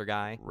monster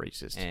guy,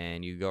 Racist.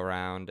 and you go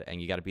around and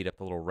you got to beat up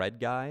the little red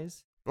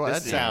guys. Well, This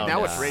that's sounds-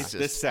 now it's uh, racist.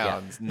 This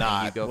sounds And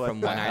not. you go what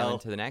from the one hell?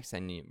 island to the next,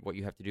 and what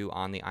you have to do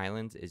on the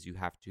islands is you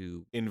have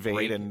to Invade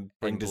break and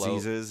bring blow-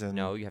 diseases and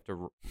No, you have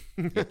to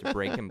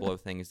break and blow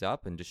things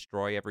up and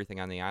destroy everything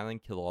on the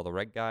island, kill all the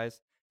red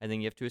guys, and then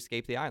you have to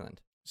escape the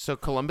island. So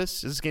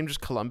Columbus? Is this game just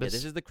Yeah, Columbus?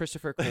 this is the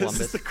Christopher This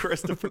Columbus. is the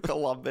Christopher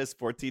Columbus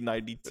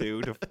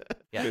 1492 to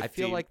Yeah, I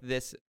feel 15. like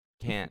this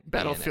can't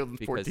Battlefield be in it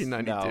because-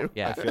 1492. No,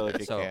 Yeah, I feel like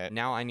it so can't.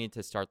 now I need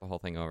to start the whole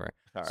thing over.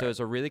 All So right. it's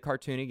a really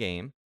cartoony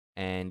game,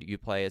 and you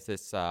play as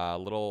this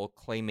little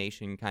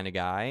claymation kind of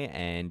guy,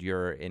 and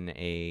you're in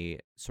a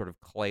sort of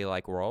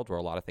clay-like world where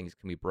a lot of things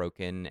can be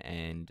broken,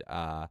 and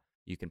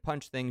you can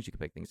punch things, you can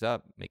pick things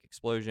up, make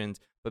explosions,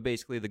 but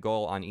basically the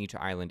goal on each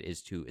island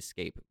is to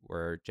escape,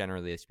 where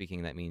generally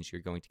speaking that means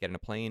you're going to get in a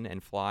plane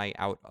and fly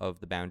out of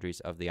the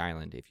boundaries of the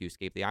island. If you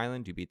escape the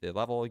island, you beat the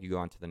level, you go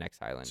on to the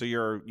next island. So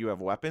you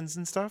have weapons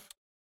and stuff?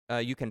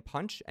 You can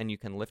punch and you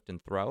can lift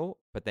and throw,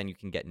 but then you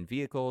can get in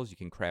vehicles, you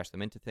can crash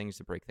them into things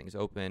to break things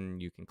open,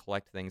 you can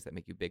collect things that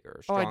make you bigger or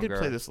Oh, stronger. I did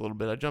play this a little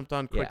bit. I jumped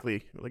on Yeah.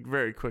 quickly, like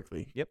very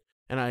quickly. Yep.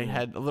 And I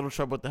had a little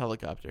trouble with the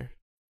helicopter.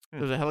 Hmm.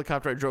 There was a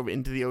helicopter I drove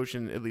into the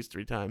ocean at least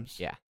 3 times.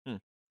 Yeah.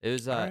 It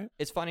was Alright.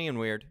 it's funny and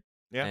weird.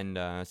 Yeah.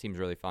 And seems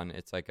really fun.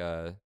 It's like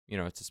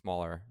it's a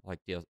smaller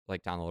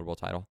downloadable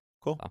title.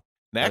 Cool. So,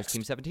 that was Next.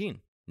 Team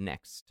 17.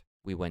 Next,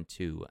 we went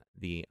to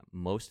the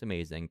most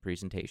amazing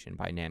presentation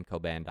by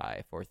Namco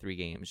Bandai for 3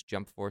 games,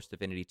 Jump Force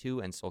Divinity 2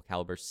 and Soul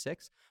Calibur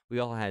 6. We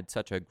all had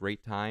such a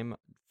great time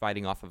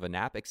fighting off of a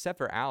nap, except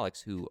for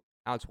Alex,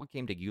 Alex, what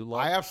game did you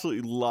love? I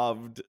absolutely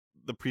loved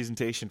the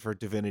presentation for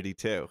Divinity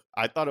 2.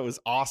 I thought it was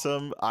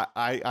awesome.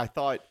 I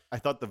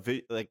thought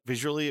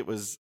visually it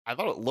was I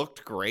thought it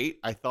looked great.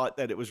 I thought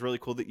that it was really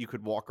cool that you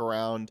could walk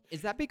around.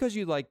 Is that because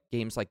you like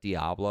games like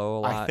Diablo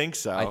a lot? I think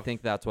so. I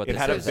think that's what It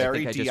this had a is. I very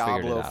think I just figured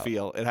it Diablo out.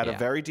 feel. It had a Yeah.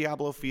 very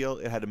Diablo feel.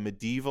 It had a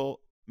medieval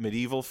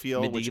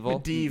feel. Medieval?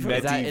 Medieval.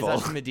 Is that Medieval.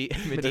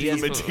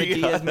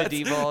 Medea's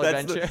medieval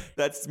adventure?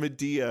 That's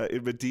Medea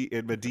in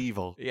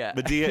medieval. Yeah.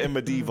 Medea in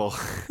medieval.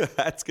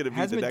 That's gonna be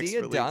Has the next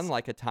Medea release. done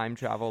like a time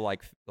travel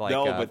like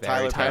No, but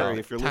Fairy Tyler Tale? Perry,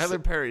 if you're Tyler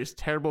listening, Perry's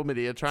terrible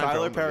Medea.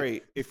 Tyler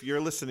Perry, if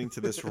you're listening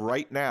to this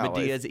right now,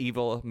 Medea's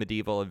evil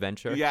medieval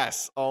adventure.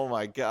 yes. Oh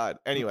my God.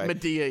 Anyway,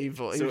 Medea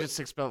evil. He So- was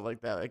just spelled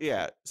like that. Like,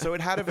 yeah. So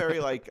it had a very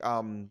like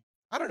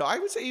I don't know. I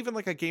would say even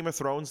like a Game of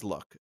Thrones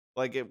look.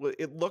 Like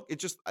it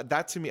just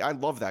that to me. I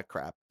love that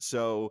crap.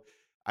 So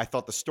I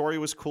thought the story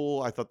was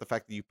cool. I thought the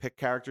fact that you pick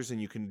characters and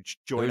you can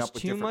join There's up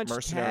with too different much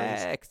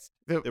mercenaries. text.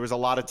 There was a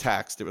lot of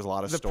text. There was a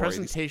lot of the story.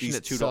 presentation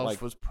These two don't itself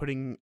like. was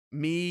putting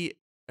me,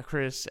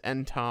 Chris,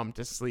 and Tom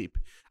to sleep.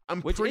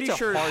 I'm Which pretty it's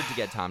sure. hard to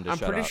get Tom to I'm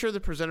shut pretty up. sure the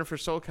presenter for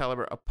Soul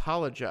Calibur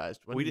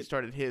apologized when We he did-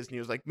 started his, and he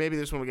was like, "Maybe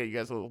this one will get you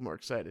guys a little more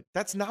excited."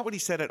 That's not what he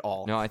said at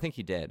all. No, I think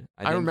he did.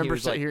 I think he remember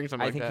was like, hearing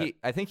something I like think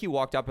that. I think he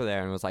walked up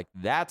there and was like,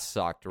 "That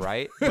sucked,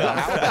 right?" But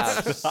how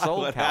about That's not Soul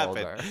what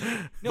Calibur?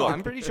 happened. No, Look.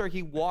 I'm pretty sure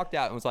he walked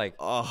out and was like,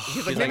 Oh,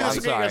 He's like, He's "Maybe like, this "I'm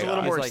will get you guys a sorry."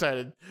 little I more was like,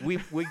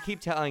 excited." we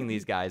keep telling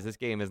these guys this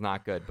game is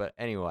not good, but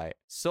anyway,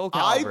 Soul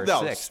I Calibur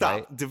no 6, stop.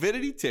 right?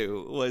 Divinity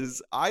 2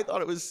 was. I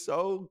thought it was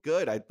so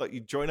good. I thought you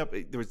join up.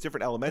 There was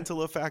different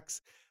elemental effects.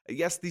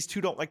 Yes, these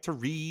two don't like to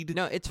read.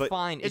 No, it's but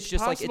fine. It's it's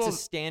just like possible- it's a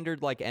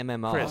standard like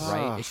MMO, Chris.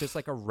 right? It's just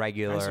like a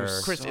regular.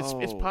 Chris, it's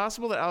So-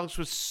 possible that Alex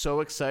was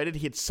so excited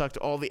he had sucked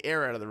all the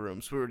air out of the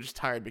room, so we were just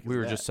tired because We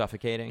were of just that.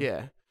 suffocating.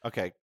 Yeah.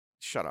 Okay,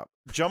 shut up.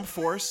 Jump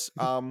Force.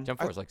 Jump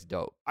Force looks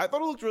dope. I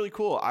thought it looked really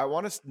cool. I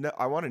want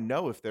to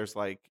know if there's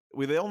like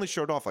they only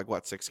showed off like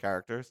what 6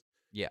 characters.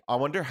 Yeah. I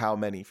wonder how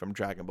many from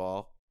Dragon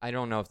Ball. I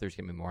don't know if there's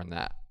gonna be more than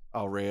that.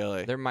 Oh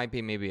really? There might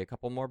be maybe a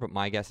couple more, but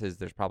my guess is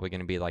there's probably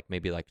going to be like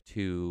maybe like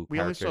 2 We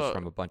only characters saw-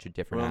 from a bunch of We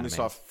different only animes.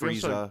 saw We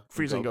also Frieza,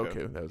 Frieza and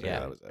Goku. That was Yeah. it.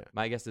 that was it.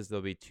 My guess is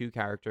there'll be 2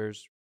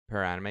 characters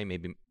per anime.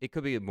 Maybe it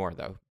could be more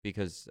though,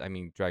 because I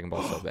mean Dragon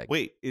Ball's so big.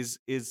 Wait, is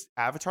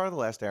Avatar: The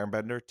Last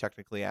Airbender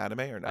technically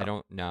anime or no? I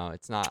don't know.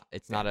 It's not.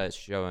 It's not a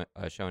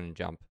Shonen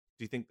Jump,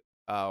 Do you think?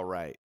 Oh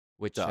right.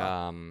 which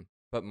Duh.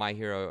 but My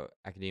Hero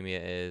Academia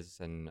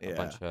is, and a Yeah.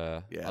 bunch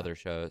of Yeah. other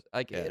shows.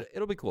 Like Yeah.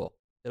 it'll be cool.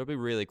 It'll be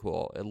really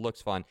cool. It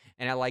looks fun,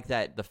 and I like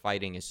that the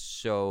fighting is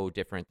so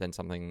different than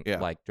something Yeah.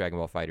 like Dragon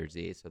Ball Fighter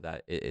Z, so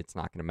that it's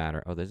not going to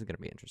matter. Oh, this is going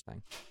to be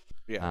interesting.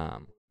 Yeah.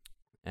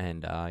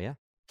 Yeah.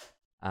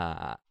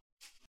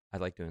 I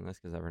like doing this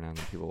because every now and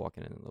then people walk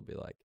in and they'll be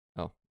like,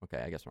 "Oh,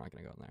 okay, I guess we're not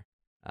going to go in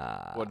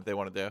there." What did they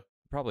want to do?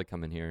 Probably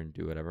come in here and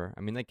do whatever.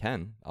 I mean, they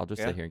can. I'll just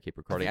Yeah. sit here and keep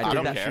recording. I I did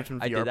don't that. care.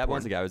 I did that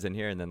once. A guy was in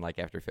here, and then like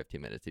after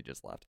 15 minutes, he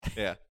just left.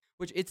 Yeah.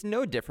 Which it's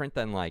no different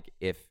than like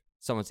if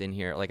someone's in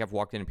here. Like I've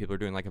walked in and people are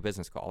doing like a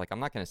business call. Like I'm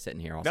not going to sit in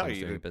here all No, someone's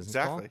doing a business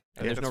call. exactly.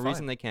 And Yeah, there's no that's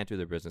reason fine. they can't do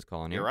their business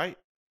call in here. You're right.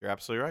 You're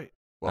absolutely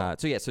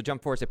right. So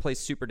Jump Force, it plays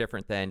super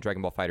different than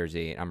Dragon Ball Fighter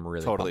Z. I'm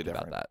really Totally pumped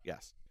different. about that.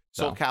 Yes.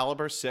 Soul So-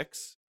 Calibur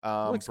 6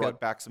 Looks brought good.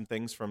 back some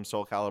things from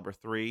Soul Calibur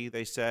 3,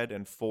 they said,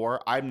 and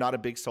 4. I'm not a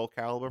big Soul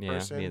Calibur Yeah,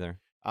 person. me either.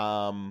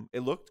 It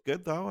looked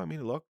good though. I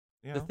mean, it looked.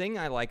 You know, The thing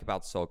I like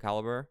about Soul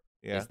Calibur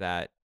yeah. is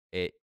that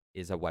it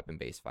is a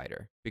weapon-based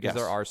fighter, because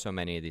there Yes. are so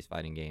many of these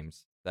fighting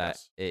games that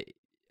Yes. it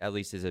at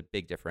least is a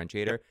big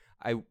differentiator.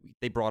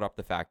 They brought up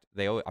the fact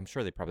I'm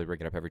sure they probably bring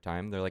it up every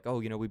time. They're like, oh,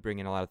 we bring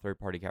in a lot of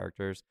third-party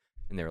characters,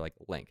 and they're like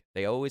Link.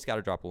 They always got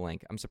to drop a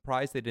Link. I'm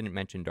surprised they didn't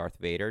mention Darth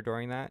Vader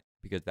during that,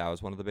 because that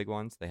was one of the big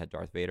ones. They had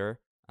Darth Vader.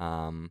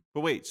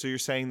 But wait, so you're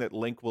saying that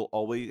Link will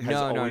always has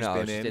No, always it's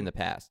been just in the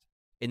past.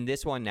 In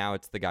this one now,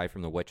 it's the guy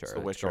from The Witcher. It's the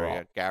It's Witcher, Geralt.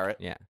 yeah, Garrett.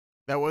 Yeah,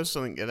 That was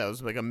something that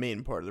was like a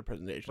main part of the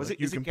presentation. Was Like,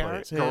 it- is you it can play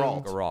Garrett? as him.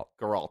 Geralt.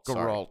 Geralt. Sorry.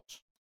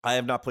 Geralt. I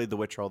have not played The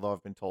Witcher, although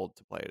I've been told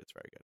to play it. It's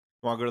very good.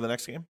 You want to go to the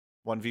next game?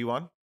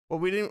 1v1? Well,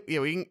 we didn't. Yeah,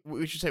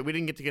 we should say we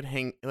didn't get to get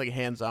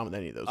hands on with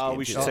any of those. Oh, games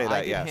we should either. say I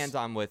that, did yes.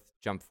 hands-on with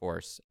Jump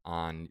Force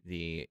on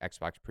the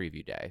Xbox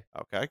preview day.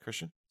 Okay,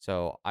 Christian.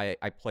 So I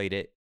played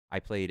it. I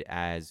played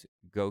as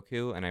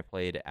Goku, and I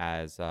played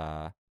as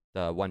the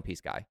One Piece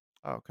guy.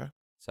 Oh, okay.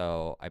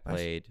 So I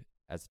played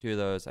as the 2 of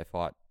those. I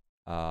fought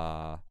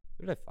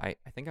who did I fight?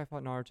 I think I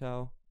fought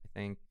Naruto. I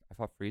think I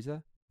fought Frieza.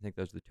 I think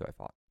those are the 2 I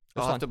fought. It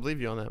was I'll fun. have to believe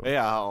you on that one.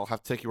 Yeah, I'll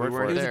have to take your We word for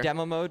weren't It it. was there. a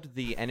demo mode.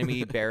 The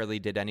enemy barely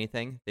did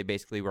anything. They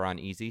basically were on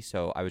easy,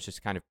 so I was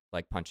just kind of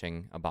like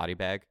punching a body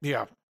bag.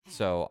 Yeah.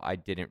 So I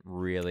didn't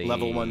really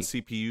Level 1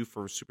 CPU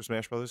for Super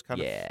Smash Brothers kind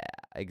Yeah,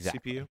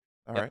 exactly. of CPU.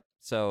 All Yep. right.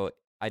 So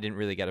I didn't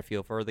really get a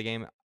feel for the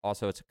game.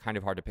 Also, it's kind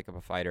of hard to pick up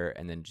a fighter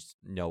and then just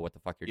know what the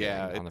fuck you're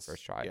Yeah, doing on the it's-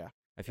 first try. Yeah.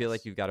 I feel like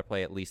yes. you've got to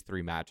play at least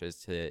 3 matches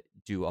to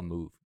do a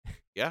move.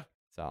 Yeah.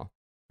 So,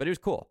 but it was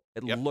cool.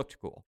 It Yep. looked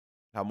cool.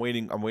 I'm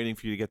waiting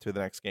for you to get to the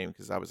next game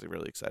because I was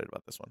really excited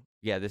about this one.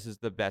 Yeah, this is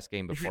the best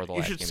game You before should, the you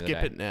last should game of the skip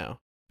day. it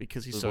now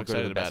because he's We'll so go to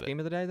excited the best about game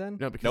it. of the day then?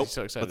 No, because Nope. he's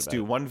so excited Let's about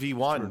do it.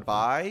 1v1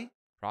 by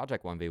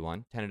Project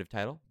 1v1, tentative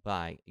title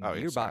by Oh,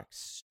 yeah, Gearbox sorry.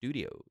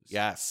 Studios.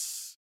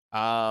 Yes.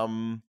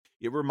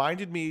 It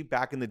reminded me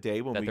back in the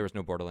day when That we there was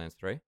no Borderlands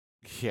 3.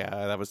 Yeah,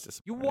 that was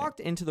just. You walked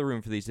into the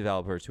room for these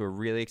developers who are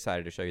really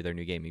excited to show you their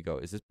new game. You go,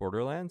 "Is this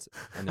Borderlands?"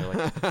 And they're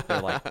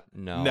like,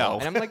 "No." No.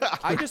 And I'm like,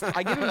 I give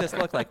them this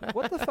look like,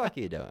 "What the fuck are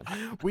you doing?"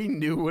 We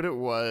knew what it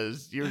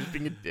was. You were just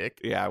being a dick.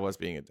 Yeah, I was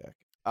being a dick.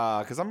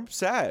 Because I'm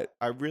upset.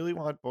 I really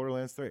want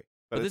Borderlands 3,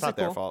 but this it's is not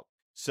their cool. fault.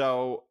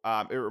 So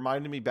it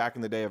reminded me back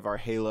in the day of our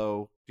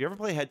Halo. Do you ever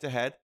play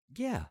head-to-head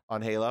Yeah,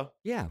 on Halo?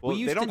 yeah. Well,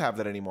 they don't have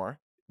that anymore.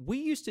 We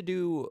used to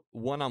do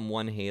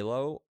one-on-one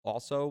Halo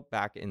also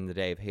back in the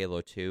day of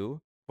Halo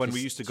 2. When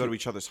we used to go to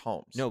each other's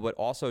homes. No, but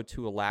also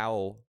to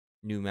allow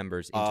new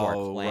members into our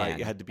Oh, clan. right.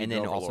 You had to be and the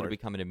then also to overlord.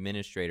 become an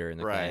administrator in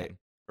the Right. clan.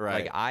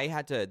 Right. Like I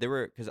had to,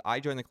 because I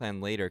joined the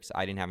clan later because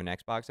I didn't have an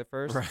Xbox at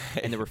first. Right.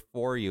 And there were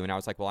 4 of you. And I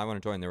was like, well, I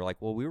want to join. They were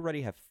like, well, we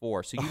already have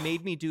 4. So you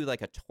made me do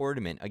like a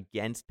tournament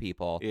against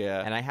people.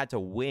 Yeah. And I had to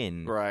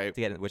win Right. to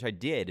get it, which I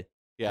did.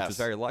 Yes. Which was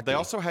very lucky. They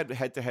also had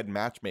head-to-head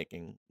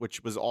matchmaking,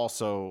 which was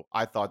also,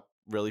 I thought,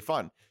 really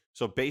fun.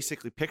 So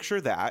basically,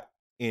 picture that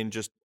in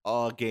just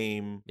a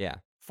game Yeah.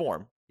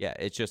 form. Yeah.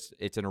 It's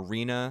an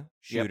arena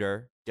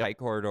shooter, Yep. tight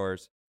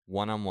corridors,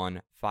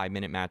 one-on-one,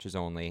 5-minute matches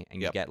only. And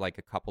you Yep. get like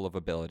a couple of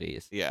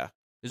abilities. Yeah. It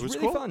was It was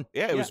really cool. fun.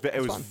 Yeah, it was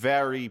fun.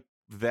 very,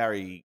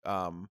 very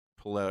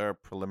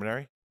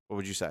preliminary. What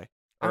would you say?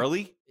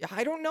 Early?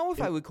 I don't know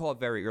if I would call it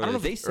very don't early. know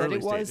if They it's said early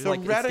it was. stages. Like,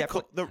 it's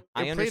Theoretical. definitely- It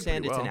I played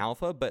understand pretty it's an well.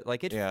 alpha, but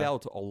like it Yeah.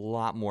 felt a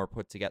lot more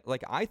put together.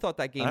 Like I thought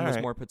that game All was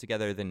right. more put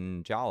together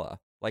than Ninjala.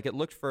 Like it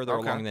looked further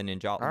Okay. along than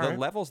Ninjala. All The right.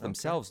 levels Okay.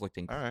 themselves looked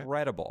All right.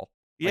 incredible.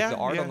 Yeah. Like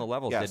the art yeah. on the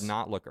levels Yes. did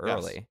not look Yes.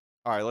 early.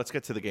 All right, let's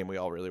get to the game we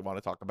all really want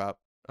to talk about.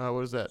 What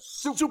was that?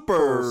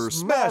 Super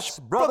Smash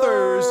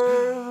Brothers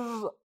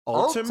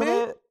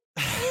Ultimate.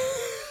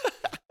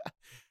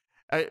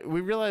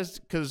 We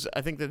realized because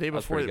I think the day That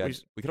was before pretty that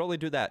good. We could only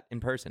do that in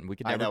person. We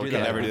could I never know, do we that.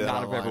 could never It do would that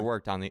not have ever online.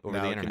 worked over No, the we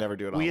internet. can never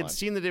do it we online. had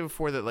seen the day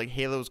before that like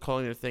Halo was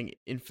calling their thing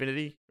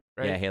Infinity,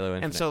 right? Yeah, Halo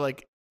Infinite. And so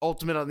like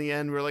Ultimate on the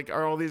end, we're like,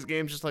 are all these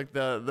games just like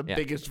the Yeah.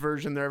 biggest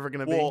version they're ever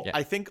gonna Well, be? Yeah.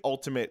 I think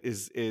Ultimate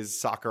is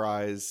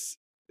Sakurai's.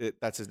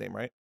 That's his name,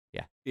 right?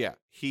 Yeah. Yeah.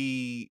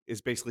 He is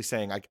basically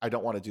saying, I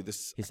don't want to do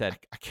this. He said,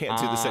 I can't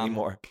do this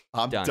anymore.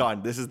 I'm done.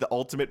 done. This is the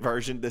ultimate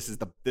version. This is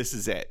it. This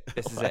is it.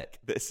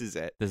 This is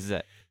it. this is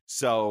it.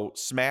 So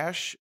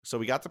Smash. So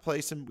we got to play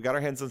some. We got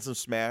our hands on some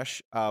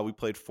Smash. We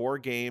played 4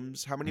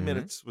 games. How many Mhm.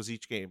 minutes was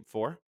each game?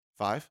 4,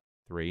 5.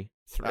 3.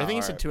 I think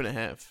he said alright.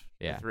 2.5.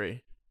 Yeah.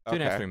 3.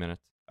 2.5, 3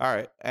 minutes. All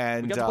right.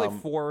 And We got to play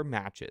 4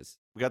 matches.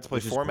 we got to play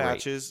which is 4 great.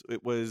 matches.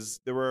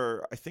 There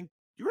were, I think,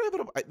 you were able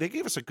to. They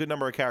gave us a good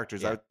number of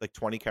characters. Yeah. Like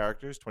 20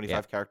 characters,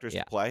 25 characters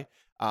Yeah. to play.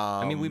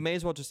 I mean, we may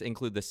as well just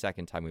include the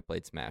second time we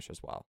played Smash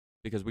as well.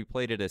 Because we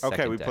played it a second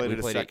Okay, we day. played it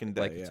a second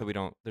day, like, yeah.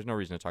 So there's no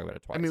reason to talk about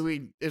it twice. I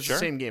mean, it's Sure. the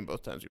same game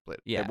both times we played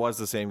it. yeah. It was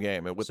the same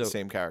game with the So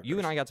same characters. You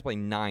and I got to play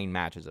 9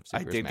 matches of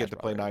Super I did Smash get to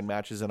play Brothers. 9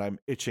 matches, and I'm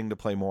itching to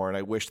play more. And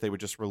I wish they would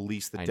just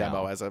release the I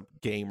demo know. as a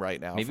game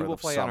right now. Maybe for we'll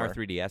the play summer. on our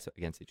 3DS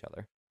against each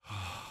other.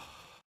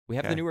 We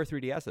have Okay. the newer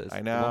 3DSs. I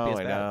It won't be know. as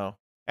I bad. know.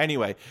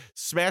 Anyway,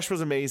 Smash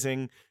was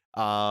amazing.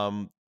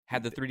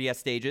 Had the 3DS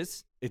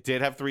stages. It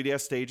did have 3DS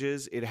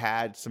stages. It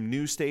had some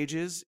new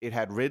stages. It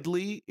had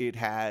Ridley. It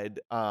had.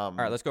 All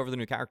right, let's go over the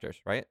new characters,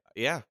 right?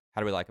 Yeah,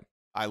 How do we like him?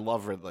 I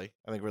love Ridley.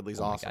 I think Ridley's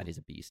Oh awesome. my god, he's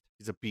a beast.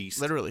 He's a beast.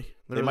 Literally.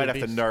 They might have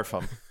beast. to nerf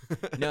him.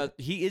 No,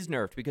 he is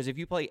nerfed because if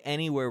you play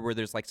anywhere where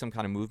there's like some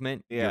kind of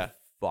movement, Yeah. you're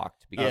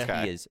fucked because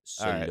Okay. he is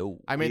All right. slow.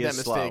 I made He that is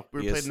mistake. slow.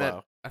 We He were is playing that.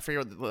 slow. I forget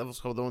what the level's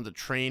called. The one with the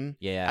train.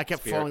 Yeah. I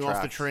kept Spirit falling off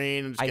the tracks.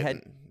 train. And just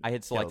I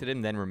had selected killed.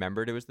 him, then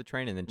remembered it was the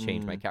train, and then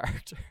changed my Mm.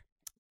 character.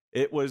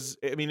 It was.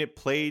 I mean,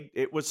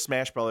 it was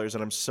Smash Brothers,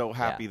 and I'm so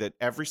happy that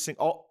every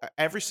single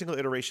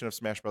iteration of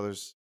Smash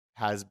Brothers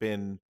has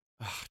been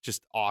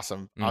just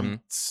awesome.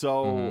 I'm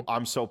so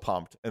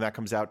pumped, and that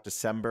comes out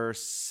December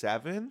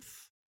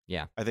 7th.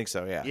 Yeah. I think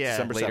so. Yeah, Yeah.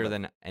 December Later 7th.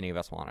 than any of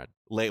us wanted.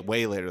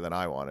 Way later than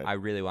I wanted. I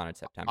really wanted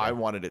September. I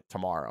wanted it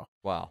tomorrow.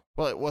 Well,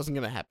 Well, it wasn't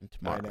going to happen I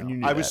tomorrow. know. And you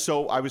knew I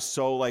that. was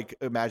so like,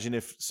 imagine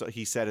if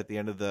he said at the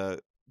end of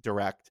the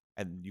direct,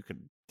 and you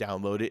can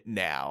download it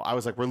now. I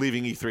was like, we're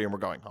leaving E3 and we're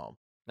going home.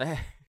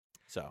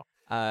 So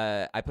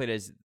I played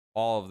as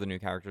all of the new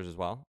characters as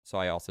well. So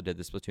I also did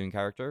the Splatoon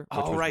character, which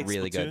Oh, was right,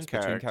 really good.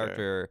 Splatoon Splatoon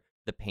character,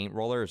 the paint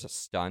roller is a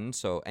stun.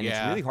 So and it's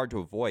Yeah. really hard to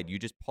avoid. You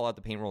just pull out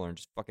the paint roller and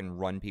just fucking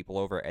run people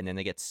over, and then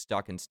they get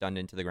stuck and stunned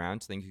into the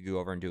ground. So then you can go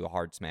over and do a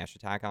hard smash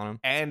attack on them.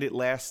 and it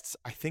lasts.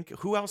 I think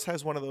who else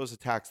has one of those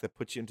attacks that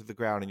puts you into the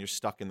ground and you're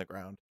stuck in the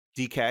ground?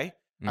 DK.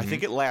 I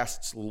think it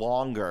lasts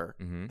longer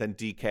Mm-hmm. than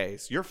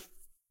DK's. You're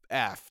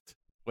effed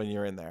when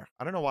you're in there.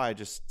 I don't know why I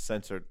just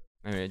censored.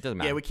 I mean, it doesn't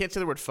matter. Yeah, we can't say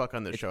the word fuck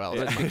on this show,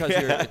 Alex. It's because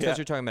Yeah,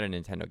 you're talking about a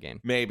Nintendo game.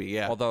 Maybe,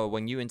 yeah. Although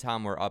when you and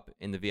Tom were up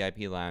in the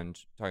VIP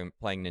lounge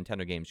playing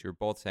Nintendo games, you were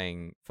both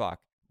saying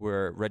 "fuck."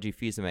 Where Reggie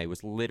Fils-Aimé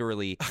was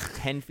literally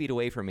 10 feet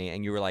away from me,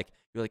 and you were like,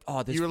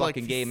 "Oh, this You were like-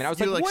 fucking game," and I was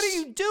you like, were like, "What are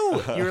you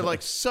doing?" You were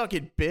like, suck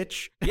it,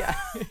 bitch. Yeah.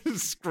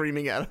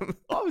 Screaming at him.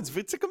 Oh,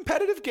 it's a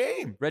competitive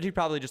game. Reggie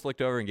probably just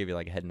looked over and gave you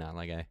like a head nod,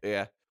 like, "Hey."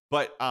 Yeah.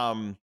 But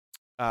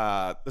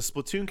the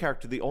Splatoon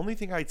character, the only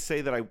thing I'd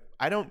say that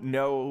I don't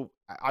know,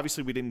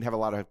 obviously we didn't have a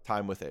lot of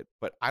time with it,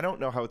 but I don't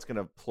know how it's going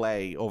to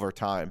play over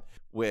time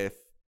with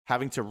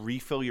having to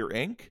refill your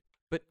ink.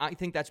 But I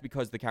think that's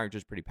because the character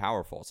is pretty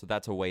powerful, so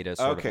that's a way to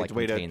sort of like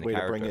contain the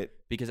character. To bring it.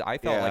 Because I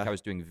felt like I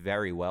was doing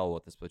very well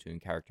with the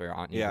Splatoon character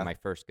on even my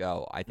first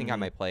go. I think I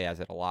might play as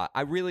it a lot.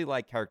 I really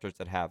like characters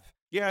that have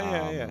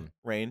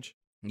range.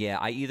 Yeah,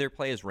 I either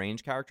play as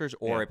range characters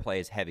or I play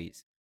as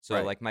heavies.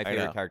 So like my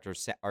favorite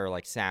characters are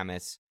like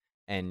Samus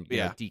and you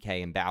know,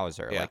 DK and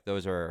Bowser. Yeah. Like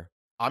those are.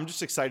 I'm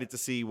just excited to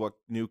see what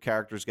new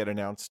characters get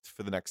announced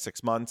for the next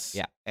 6 months.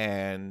 Yeah.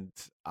 And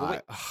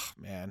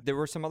man, there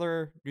were some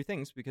other new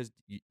things because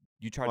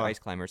you tried Ice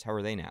Climbers. How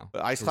are they now?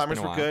 Ice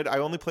Climbers were good. I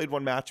only played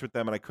one match with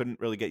them, and I couldn't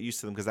really get used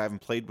to them because I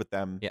haven't played with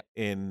them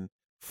in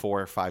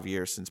 4 or 5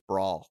 years since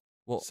Brawl.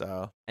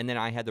 Well, and then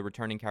I had the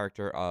returning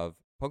character of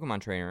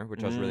Pokemon Trainer,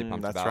 which I was really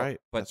pumped about. Right.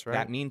 But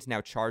that means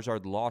now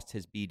Charizard lost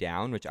his B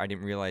down, which I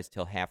didn't realize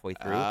till halfway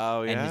through.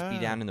 Oh, yeah. And his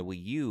B down in the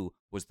Wii U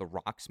was the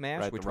Rock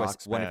Smash, which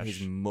was one of his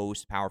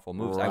most powerful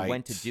moves. I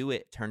went to do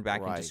it, turned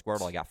back into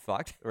Squirtle. I got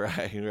fucked.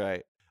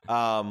 Right.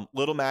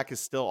 Little Mac is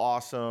still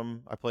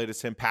awesome. I played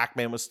as him.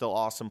 Pac-Man was still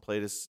awesome.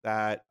 Played as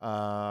that.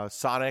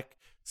 Sonic,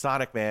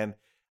 man.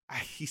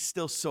 He's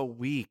still so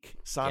weak.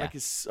 Sonic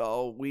is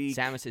so weak.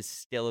 Samus is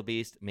still a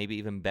beast. Maybe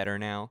even better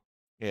now.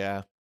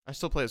 Yeah. I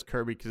still play as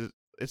Kirby because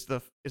it's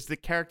the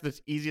character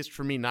that's easiest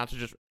for me not to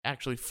just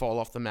actually fall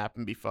off the map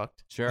and be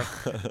fucked. Sure.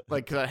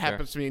 Like, cause that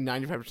happens to me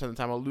 95% of the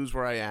time. I'll lose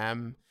where I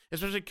am.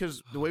 Especially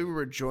because the way we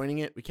were joining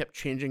it, we kept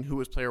changing who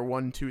was player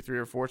 1, 2, 3,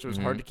 or 4, so it was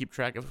hard to keep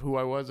track of who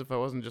I was if I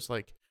wasn't just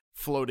like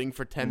floating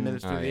for 10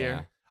 minutes through the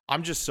air.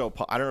 I'm just so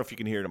I don't know if you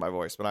can hear it in my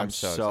voice, but I'm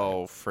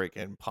so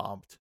freaking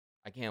pumped.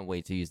 I can't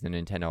wait to use the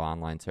Nintendo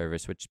Online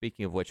service, which,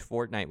 speaking of which,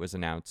 Fortnite was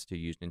announced to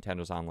use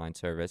Nintendo's online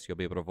service. You'll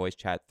be able to voice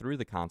chat through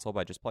the console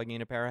by just plugging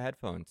in a pair of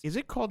headphones. Is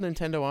it called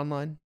Nintendo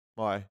Online?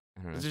 Why?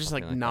 I don't know. Is it just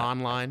like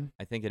non-line?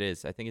 I think it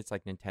is. I think it's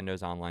like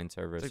Nintendo's online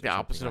service. It's like the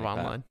opposite of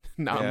online.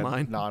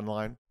 Non-line.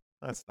 Non-line.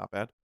 That's not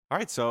bad. All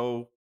right,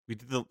 so we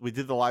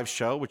did the live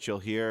show, which you'll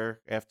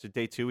hear after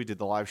day 2. We did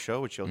the live show,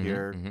 which you'll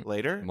hear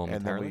later,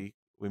 and then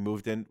we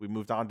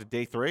moved on to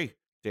day 3.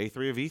 Day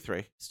 3 of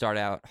E3. Start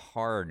out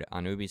hard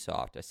on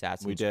Ubisoft,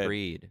 Assassin's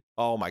Creed.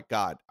 Oh my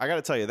God. I got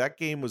to tell you, that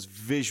game was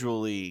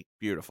visually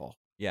beautiful.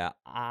 Yeah,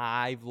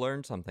 I've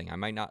learned something. I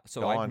might not.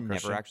 So I've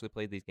never actually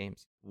played these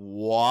games.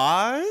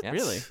 What? Yeah.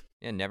 Really?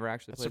 Yeah, never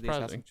actually played the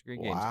Assassin's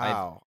Creed games.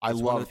 Wow. I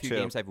love one of the few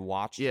games I've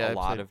watched a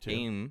lot of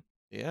game.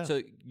 Yeah.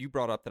 So you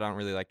brought up that I don't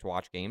really like to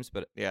watch games,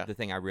 but the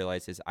thing I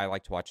realized is I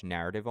like to watch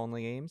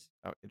narrative-only games.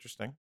 Oh,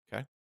 interesting.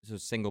 Okay. So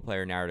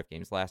single-player narrative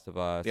games, Last of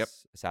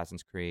Us,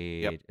 Assassin's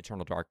Creed,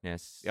 Eternal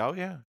Darkness. Oh,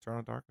 yeah.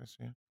 Eternal Darkness,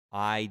 yeah.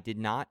 I did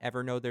not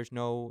ever know there's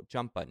no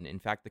jump button. In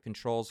fact, the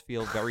controls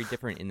feel very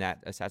different in that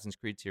Assassin's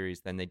Creed series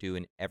than they do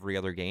in every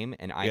other game,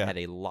 and I had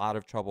a lot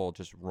of trouble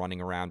just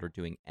running around or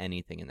doing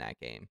anything in that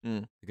game.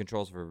 The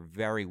controls were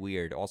very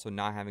weird. Also,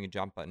 not having a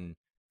jump button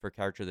for a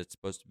character that's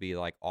supposed to be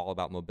like all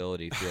about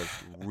mobility feels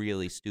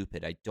really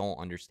stupid. I don't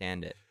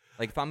understand it.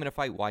 Like, if I'm going to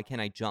fight, why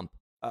can't I jump?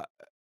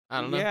 I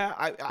don't know. Yeah,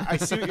 I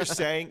see what you're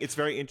saying. It's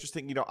very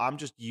interesting. You know, I'm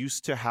just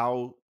used to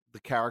how the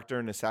character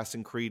in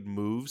Assassin's Creed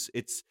moves.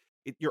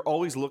 You're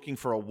always looking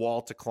for a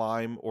wall to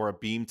climb or a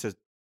beam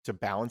to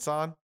balance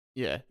on.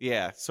 Yeah.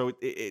 Yeah. So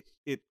it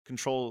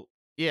control.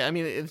 Yeah, I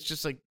mean, it's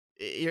just like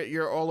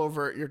you're all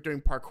over. You're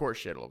doing parkour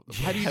shit all over the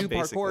place. How do you do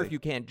parkour if you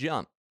can't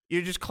jump?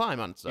 You just climb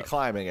on stuff. You're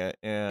climbing it.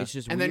 Yeah. It's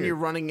just and weird. then you're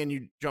running and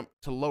you jump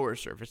to lower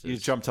surfaces. You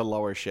jump to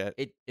lower shit.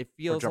 It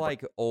feels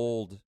like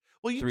old.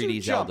 Well, you 3D do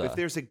jump. Zelda. If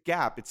there's a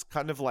gap, it's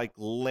kind of like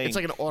Link. It's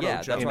like an auto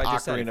Yeah, jump. that's what I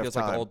just said. It Ocarina of feels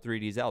like Time. old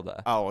 3D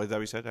Zelda. Oh, is that what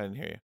you said? I didn't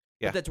hear you.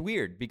 Yeah. But that's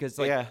weird because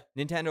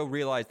Nintendo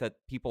realized that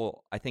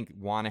people, I think,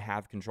 want to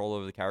have control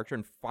over the character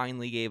and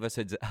finally gave us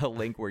a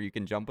link where you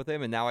can jump with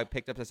him. And now I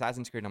picked up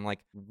Assassin's Creed and I'm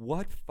like,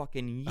 what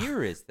fucking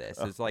year is this?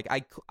 It's like I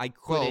couldn't.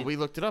 Well, we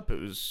looked it up. It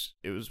was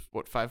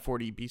what,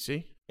 540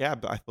 BC? Yeah,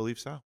 I believe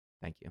so.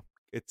 Thank you.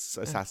 It's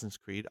Assassin's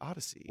Creed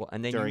Odyssey. Well,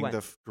 and then during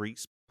the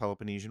Greece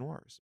Peloponnesian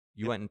Wars.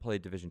 You went and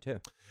played Division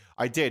 2.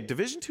 I did.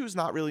 Division 2 is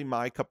not really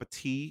my cup of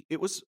tea. It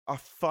was a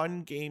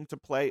fun game to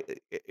play.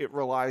 It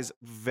relies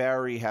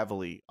very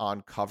heavily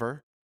on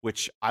cover,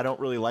 which I don't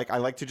really like. I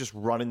like to just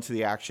run into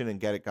the action and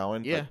get it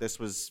going. Yeah. But this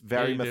was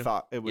very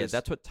methodical. Yeah,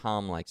 that's what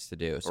Tom likes to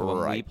do. So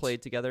when we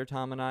played together,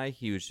 Tom and I,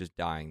 he was just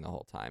dying the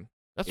whole time.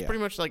 That's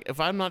pretty much like, if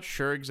I'm not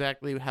sure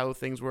exactly how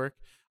things work,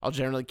 I'll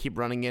generally keep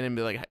running in and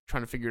be like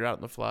trying to figure it out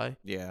on the fly.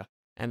 Yeah.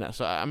 And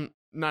so I'm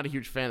not a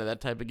huge fan of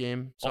that type of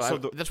game. So Also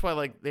that's why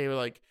like they were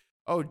like,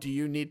 oh, do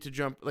you need to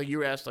jump? Like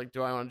you asked, like,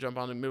 do I want to jump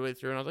on it midway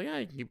through? And I was like, yeah,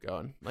 you can keep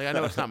going. Like, I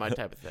know it's not my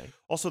type of thing.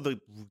 Also, the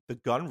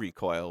gun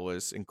recoil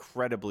was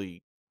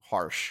incredibly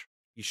harsh.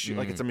 You shoot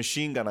like it's a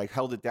machine gun. I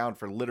held it down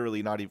for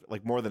literally not even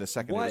like more than a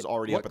second. It was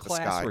already up at the sky.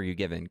 What class were you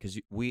given? Because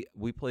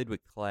we played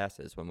with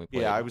classes when we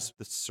played. Yeah, I was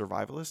the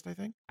survivalist, I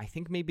think. I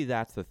think maybe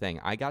that's the thing.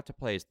 I got to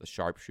play as the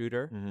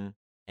sharpshooter,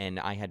 and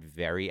I had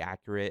very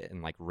accurate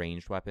and like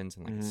ranged weapons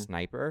and like a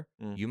sniper,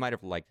 you might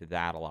have liked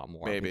that a lot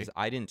more. Maybe. Because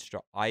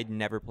I'd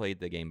never played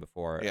the game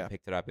before. Yeah. I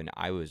picked it up and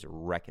I was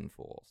wrecking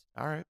fools.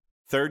 All right.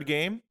 Third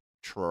game,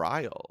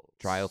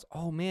 Trials.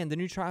 Oh man, the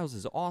new Trials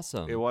is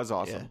awesome. It was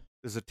awesome. Yeah.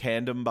 There's a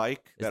tandem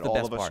bike It's that the all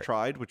best of us part.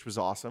 tried, which was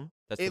awesome.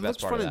 That's It the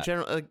best looks part fun of in that.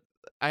 general. Like,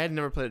 I had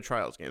never played a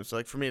Trials game, so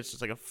like for me, it's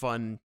just like a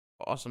fun,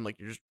 awesome. Like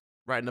you're just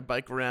riding a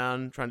bike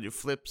around, trying to do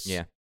flips.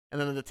 Yeah. And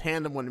then the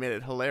tandem one made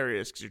it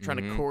hilarious because you're trying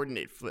to Mhm.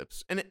 coordinate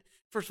flips. And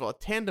first of all, a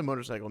tandem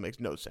motorcycle makes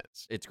no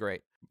sense. It's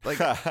great. Like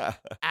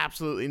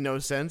absolutely no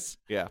sense.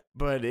 Yeah.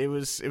 But it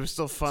was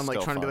still fun. Like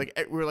Still trying to fun. be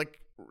like we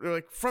were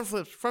like front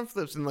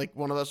flips, and like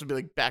one of us would be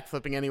like back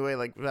flipping anyway,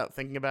 like without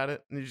thinking about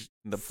it, and you just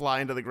fly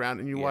into the ground,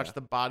 and you Yeah. watch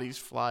the bodies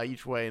fly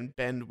each way and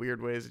bend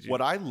weird ways. That you,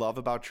 What I love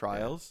about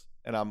Trials,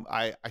 and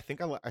I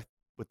think I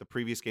with the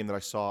previous game that I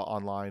saw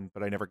online,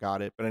 but I never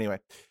got it. But anyway,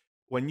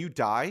 when you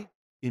die,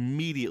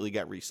 immediately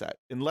get reset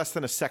in less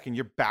than a second.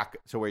 You're back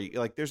to where you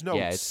like. There's no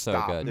Yeah, it's so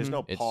stop. good. There's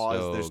no It's pause.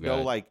 so There's no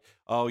good. like,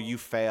 oh, you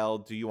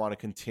failed. Do you want to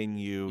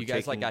continue? You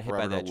guys like Taking got hit by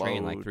forever that to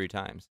train like load. 3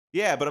 times.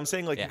 Yeah, but I'm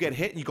saying like Yeah. you get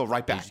hit and you go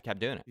right You back. just kept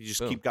doing it. You just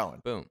Boom, keep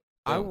going. Boom.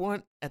 I boom.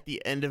 want at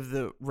the end of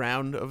the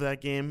round of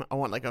that game, I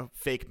want like a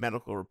fake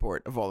medical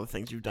report of all the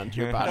things you've done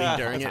to your body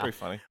during That's it. pretty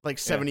funny. Like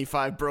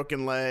 75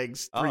 broken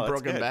legs, Oh, 3 that's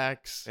broken good.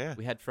 backs. Yeah.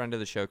 We had friend of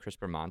the show Chris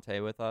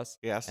Bramante with us,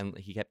 Yes. and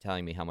he kept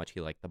telling me how much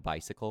he liked the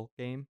bicycle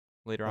game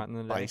later The on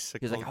in the day. He was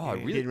like, bicycle "Oh, I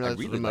game. really, Didn't realize it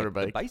was a liked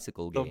the motorbike.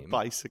 bicycle The game.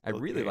 bicycle. I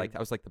really game. liked." I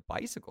was like, "The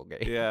bicycle game."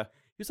 Yeah.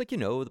 He was like,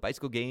 the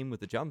bicycle game with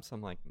the jumps.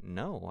 I'm like,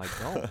 "No, I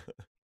don't."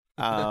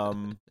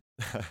 um.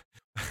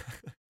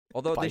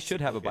 Although they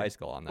should have a bicycle game.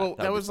 bicycle on that. Well,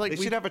 That'd that be was fun. like They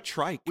we, should have a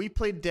trike. we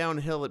played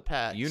downhill at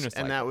PAX, Unicycle.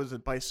 and that was a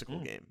bicycle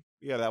Mm. game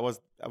Yeah, that was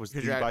because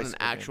the you're on an bicycle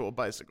game. actual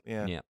bicycle.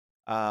 Yeah.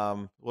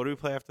 Yeah. What do we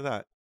play after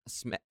that?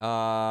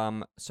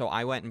 So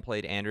I went and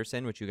played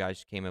Anderson, which you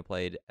guys came and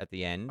played at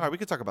the end. All right, we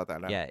can talk about that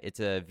now. Yeah, it's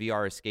a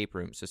VR escape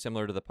room. So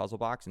similar to the puzzle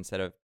box,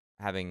 instead of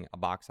having a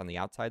box on the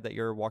outside that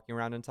you're walking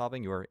around and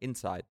solving, you are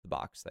inside the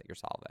box that you're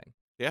solving.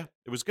 Yeah,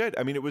 it was good.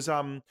 I mean, it was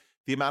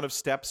the amount of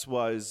steps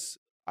was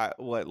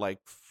like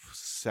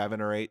 7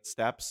 or 8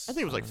 steps. I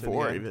think it was like to the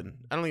 4 end. even.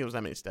 I don't think it was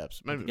that many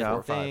steps. Maybe Yeah. 4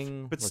 or 5.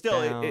 Thing, But look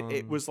still, it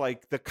down. was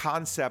like the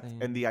concept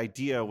thing. and the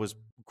idea was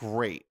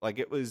great. Like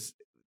it was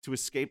to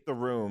escape the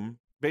room.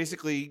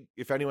 Basically,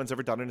 if anyone's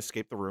ever done an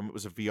escape the room, it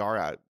was a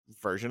VR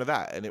version of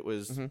that, and it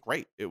was Mhm.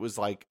 great. It was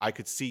like I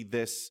could see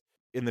this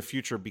in the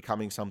future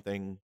becoming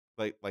something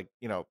like like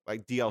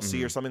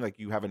DLC or something. Like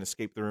you have an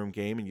escape the room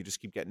game, and you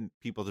just keep getting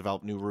people to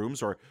develop new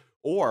rooms, or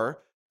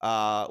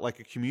like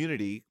a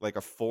community, like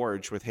a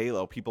Forge with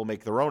Halo. People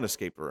make their own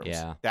escape rooms.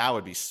 Yeah. that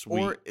would be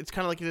sweet. Or it's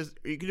kind of like it is.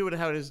 You can do it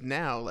how it is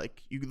now.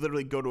 Like you could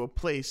literally go to a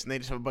place and they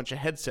just have a bunch of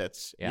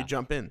headsets. Yeah. You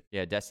jump in.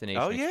 Yeah,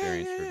 destination Oh, yeah,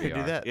 experience yeah, for yeah. VR. Could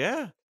do that.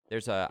 yeah,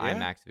 There's a Yeah.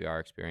 IMAX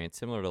VR experience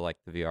similar to like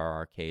the VR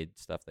arcade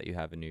stuff that you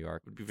have in New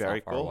York. would be It's not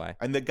very far cool. away.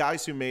 And the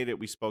guys who made it,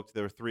 we spoke to.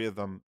 There were 3 of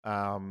them.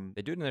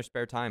 They do it in their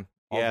spare time.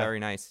 All Yeah. very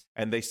nice.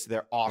 And they're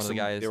the awesome.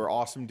 guys- They were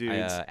awesome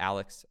dudes.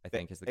 Alex, I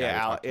think, is the guy. Yeah, we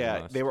talked to the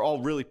most. they were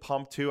all really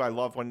pumped too. I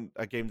love when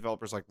a game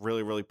developer's like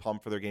really, really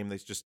pumped for their game. They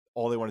just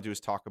all they want to do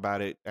is talk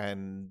about it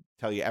and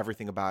tell you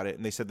everything about it.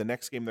 And they said the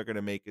next game they're going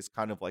to make is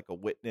kind of like a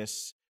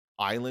Witness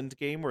Island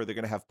game where they're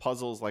going to have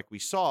puzzles like we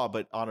saw,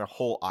 but on a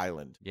whole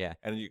island, Yeah.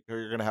 and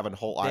you're going to have a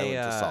whole They,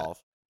 island to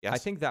solve. Yes, I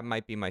think that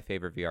might be my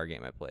favorite VR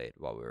game I played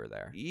while we were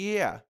there.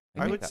 Yeah, I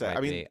think would that say. might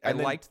I mean, be. I and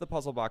then- liked the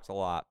puzzle box a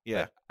lot.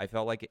 Yeah. but I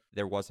felt like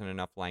there wasn't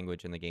enough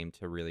language in the game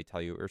to really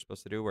tell you what you're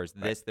supposed to do. Whereas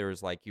Right. this, there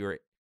was like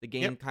the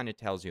game kind of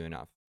tells you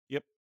enough.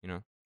 Yep. You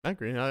know. I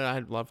agree. I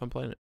had a lot of fun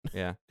playing it.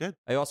 Yeah. Good.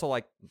 I also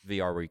like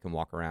VR where you can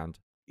walk around.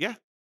 Yeah, VR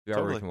where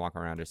totally. you can walk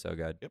around is so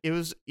good. Yep. It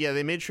was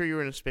they made sure you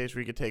were in a space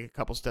where you could take a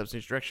couple steps in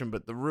each direction,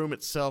 but the room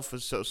itself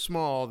was so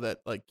small that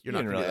like you're you not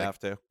didn't gonna really be, like, have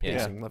to. Yeah.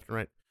 pacing left and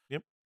right.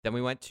 Then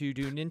we went to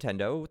do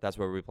Nintendo. That's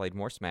where we played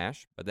more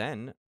Smash. But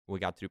then we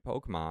got to do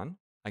Pokemon.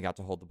 I got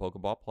to hold the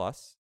Pokeball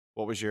Plus.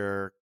 What was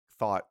your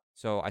thought?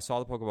 So I saw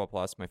the Pokeball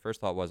Plus. My first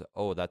thought was,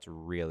 oh, that's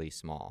really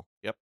small.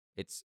 Yep.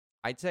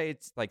 I'd say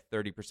it's like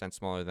 30%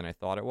 smaller than I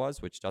thought it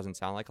was, which doesn't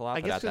sound like a lot.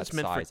 I but guess at that it's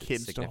meant for size, it's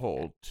kids to significant.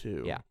 hold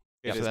too. Yeah.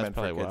 It Yep. is So that's meant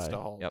for probably kids why. to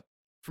hold. Yep.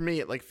 For me,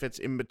 it like fits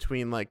in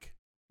between like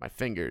my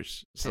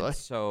fingers. So And like,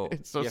 so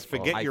it's so Yeah, small.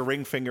 forget I- your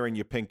ring finger and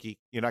your pinky.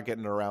 You're not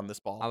getting around this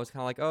ball. I was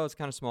kind of like, oh, it's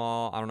kind of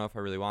small. I don't know if I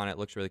really want it. It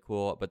looks really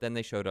cool. But then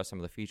they showed us some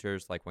of the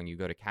features, like when you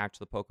go to catch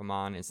the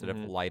Pokemon, instead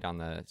Mhm. of light on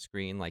the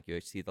screen, like you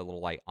see the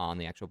little light on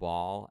the actual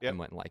ball. Yep. And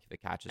when like if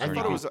it catches I or thought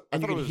not. it was. I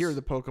and you thought it could hear was-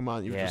 the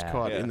Pokemon you've just Yeah.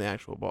 caught Yeah. in the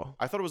actual ball.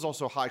 I thought it was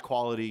also high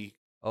quality.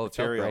 Oh, it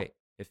felt material. great.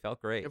 It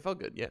felt great. It felt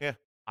good. Yeah. Yeah.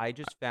 I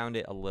just found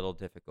it a little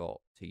difficult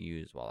to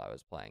use while I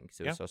was playing because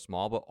it was Yeah. so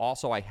small. But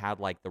also, I had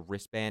like the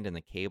wristband and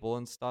the cable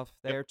and stuff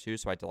there too,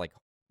 so I had to like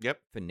Yep.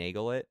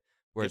 finagle it.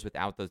 Whereas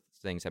without those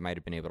things, I might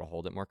have been able to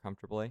hold it more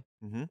comfortably.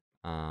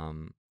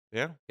 Mm-hmm.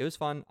 Yeah. It was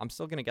fun. I'm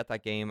still gonna get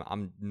that game.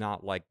 I'm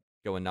not like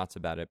going nuts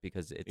about it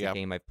because it's Yeah. a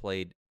game I've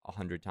played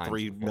 100 times.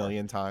 3 before.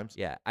 million times.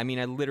 Yeah, I mean,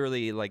 I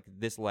literally like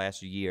this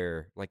last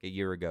year, like a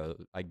year ago,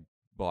 I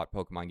bought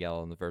Pokemon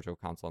Yellow on the Virtual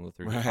Console on the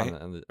 3D Right,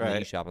 on the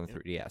right. eShop on the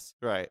 3DS.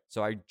 Right.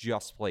 So I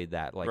just played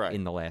that Right.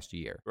 in the last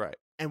year. Right.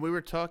 And we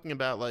were talking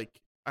about,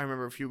 like, I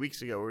remember a few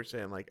weeks ago, we were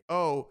saying, like,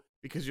 oh,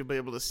 because you'll be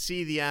able to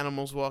see the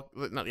animals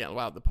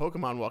the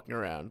Pokemon walking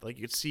around. Like,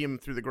 you could see them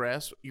through the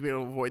grass. You'll be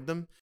able to avoid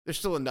them. There's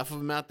still enough of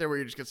them out there where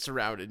you just get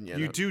surrounded. And,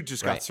 You do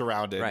just Right. got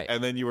surrounded, Right.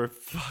 and then you were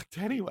fucked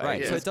anyway.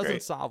 Right, Yeah, so it it's doesn't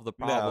great. solve the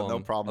No, problem, no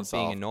problem of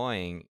being solved.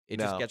 annoying. It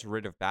No. just gets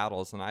rid of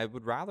battles, and I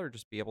would rather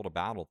just be able to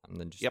battle them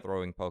than just Yep.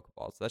 throwing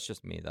Pokeballs. That's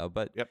just me, though.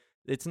 But Yep.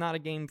 it's not a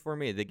game for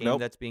me. The game Nope.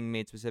 that's being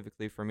made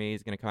specifically for me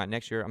is going to come out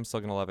next year. I'm still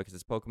going to love it because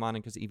it's Pokemon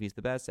and because Eevee's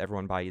the best.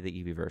 Everyone buy the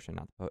Eevee version,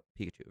 not the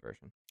Pikachu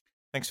version.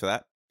 Thanks for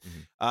that.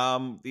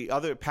 The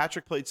other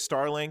Patrick played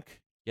Starlink.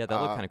 Yeah, that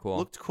looked kind of cool.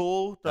 Looked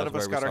cool. None was of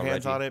us where we got our saw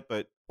hands Reggie. on it,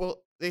 but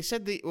Well, they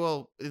said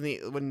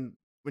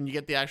when you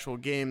get the actual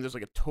game, there's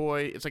like a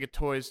toy. It's like a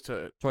Toys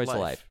to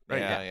Life. right?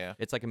 yeah.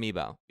 It's like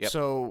Amiibo. Yep.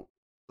 So,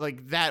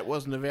 like, that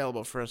wasn't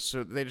available for us.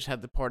 So they just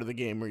had the part of the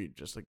game where you're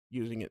just like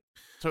using it.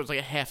 So it's like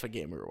a half a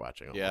game we were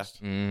watching. Yeah.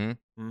 Almost.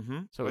 Mm-hmm. Mm-hmm.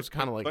 So it's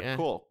kind of like looked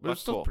cool. but it's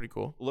Looked still cool. pretty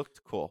cool.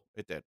 Looked cool.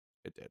 It did.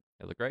 It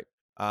looked great.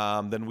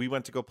 Then we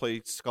went to go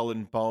play Skull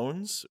and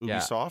Bones,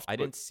 Ubisoft. I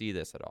but didn't see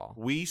this at all.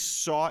 We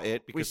saw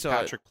it We because saw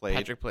Patrick played.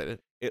 Patrick played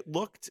it. It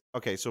looked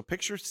okay. So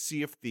picture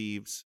Sea of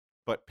Thieves,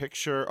 but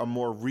picture a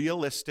more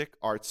realistic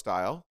art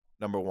style.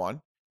 Number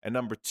one, and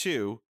number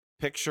two,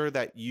 picture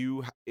that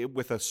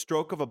with a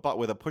stroke of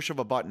with a push of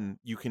a button,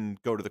 you can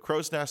go to the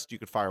crow's nest, you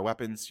could fire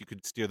weapons, you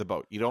could steer the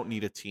boat. You don't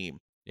need a team.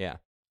 Yeah.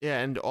 Yeah,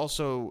 and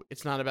also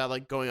it's not about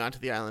like going onto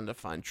the island to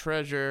find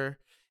treasure.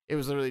 It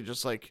was literally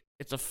just like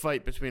it's a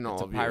fight between all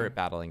It's a of pirate you.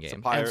 battling It's a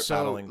game. pirate And so,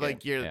 battling game.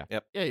 like you're Yeah.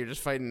 you're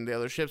just fighting the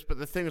other ships. But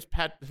the thing was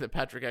that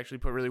Patrick actually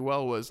put really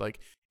well was like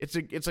it's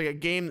like a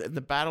game that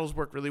the battles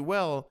work really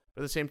well,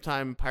 but at the same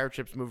time pirate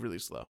ships move really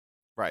slow.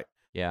 Right.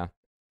 Yeah.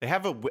 They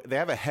have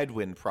a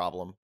headwind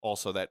problem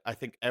also that I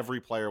think every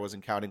player was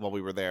encountering while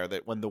we were there.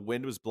 That when the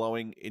wind was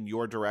blowing in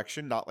your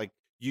direction, not like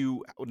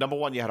you. Number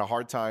one, you had a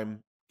hard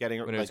time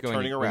getting When it was turning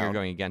when you're around.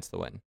 going against the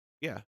wind.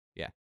 Yeah.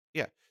 Yeah.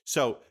 Yeah.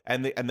 So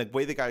and the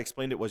way the guy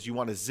explained it was you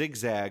want to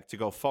zigzag to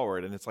go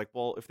forward, and it's like,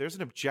 well, if there's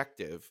an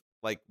objective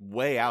like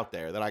way out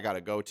there that I got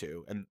to go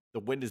to, and the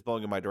wind is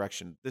blowing in my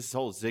direction, this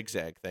whole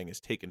zigzag thing is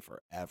taking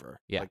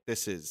forever. Yeah. Like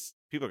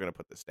people are going to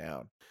put this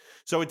down.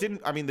 So it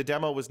didn't. I mean, the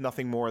demo was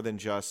nothing more than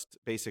just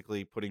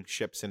basically putting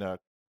ships in a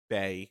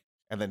bay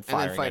and then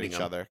firing at fighting each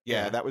them. other.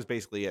 Yeah, Yeah. that was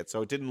basically it.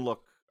 So it didn't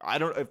look. I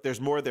don't. If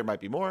there's more, there might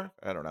be more.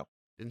 I don't know.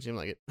 Didn't seem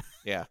like it.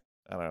 Yeah,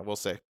 I don't know. We'll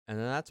see. And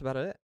then that's about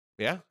it.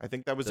 Yeah, I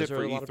think that was Those it are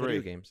for a lot of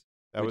video E3. games.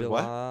 That we was did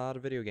what? a lot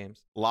of video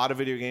games. A lot of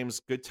video games,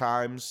 good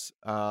times.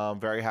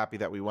 Very happy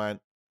that we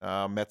went.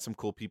 Met some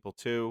cool people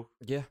too.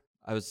 Yeah.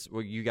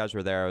 You guys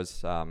were there.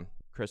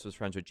 Chris was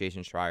friends with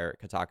Jason Schreier at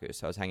Kotaku,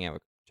 so I was hanging out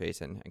with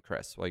Jason and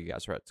Chris while you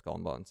guys were at Skull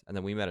and Bones. And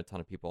then we met a ton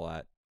of people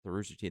at the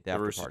Rooster Teeth The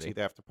after Rooster party. Teeth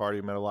after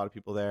party. Met a lot of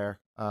people there.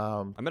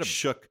 I met a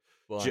shook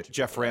bunch of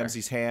Jeff people there.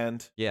 Ramsey's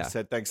hand. Yeah. He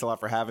said, "Thanks a lot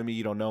for having me.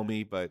 You don't know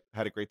me, but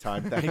had a great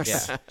time.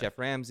 Thanks." Yeah, Jeff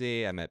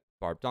Ramsey. I met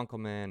Barb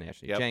Dunkelman,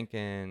 Ashley Yep.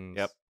 Jenkins.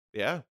 Yep.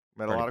 Yeah.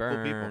 Met Bernie a lot of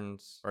cool people.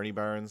 Burns. Bernie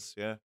Burns.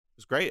 Yeah. It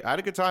was great. I had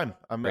a good time.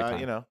 Great time.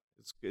 You know,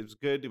 it was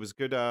good. It was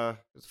good. It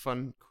was a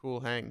fun, cool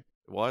hang.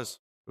 It was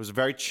a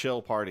very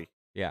chill party.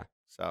 Yeah,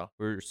 So,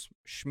 we were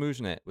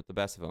schmoozing it with the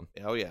best of them.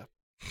 oh yeah.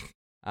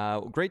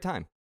 Great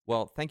time.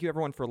 Well, thank you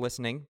everyone for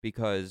listening,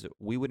 because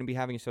we wouldn't be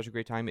having such a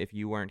great time if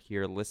you weren't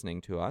here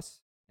listening to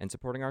us and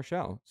supporting our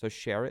show. So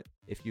share it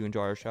if you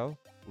enjoy our show.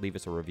 Leave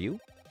us a review.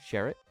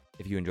 Share it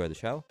if you enjoy the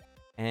show,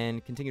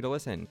 and continue to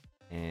listen.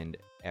 And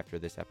after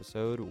this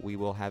episode, we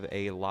will have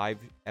a live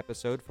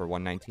episode for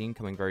 119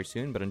 coming very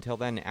soon. But until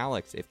then,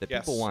 Alex, if the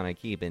Yes. people want to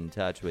keep in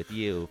touch with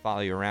you,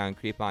 follow you around,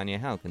 creep on you,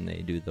 how can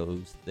they do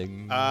those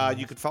things?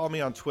 You can follow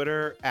me on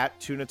Twitter at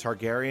Tuna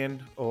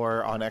Targaryen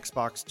or on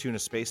Xbox Tuna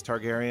Space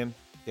Targaryen.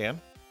 Dan?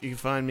 You can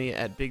find me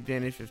at Big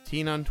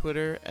Danny15 on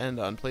Twitter and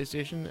on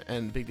PlayStation,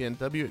 and Big Dan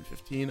W at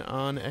 15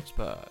 on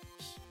Xbox.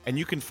 And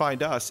you can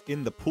find us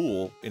in the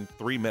pool in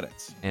 3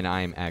 minutes. And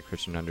I'm at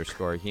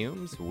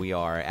Christian_Humes. We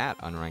are at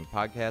Unranked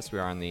Podcast. We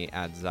are on the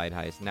at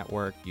Zeitgeist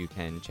Network. You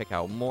can check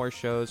out more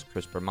shows.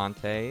 Chris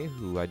Bramante,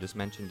 who I just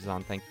mentioned, is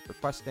on Thank You for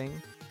Questing. We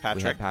have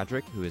Patrick.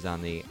 Patrick, who is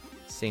on the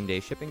Same Day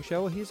Shipping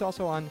Show. He's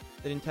also on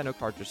the Nintendo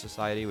Cartridge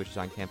Society, which is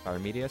on Campfire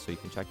Media, so you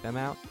can check them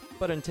out.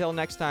 But until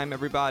next time,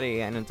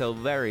 everybody, and until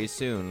very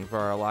soon for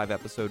our live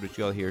episode, which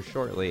you'll hear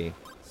shortly,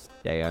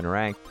 stay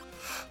unranked.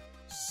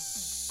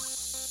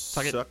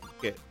 Suck it. Suck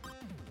it.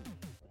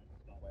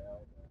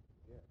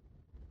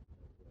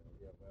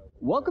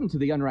 Welcome to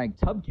the Unranked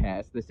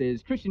Tubcast. This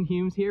is Christian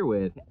Humes here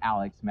with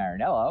Alex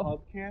Marinello,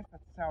 Podcast?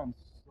 That sounds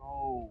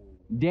so...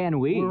 Dan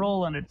Wee, We're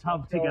all in a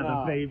tub going together,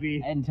 on?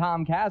 baby. and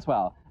Tom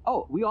Caswell.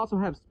 Oh, we also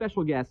have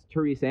special guest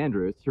Therese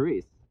Andrews.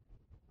 Therese.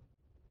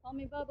 Call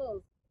me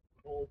Bubbles.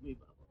 All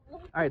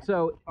right,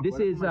 so this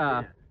is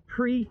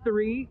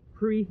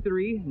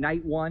pre-3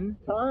 night 1.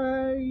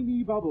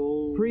 Tiny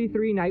bubbles.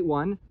 Pre-3 night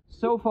 1.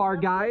 So far,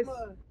 guys,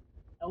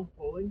 Elf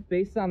bowling?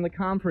 based on the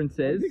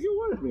conferences,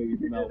 was maybe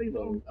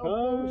from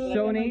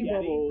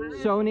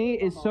Sony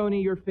is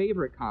Sony your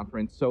favorite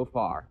conference so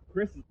far?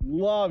 Chris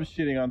loves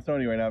shitting on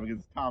Sony right now because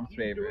it's Tom's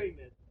favorite. Doing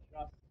this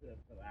just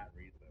for that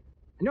reason.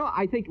 No,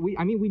 I think we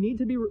need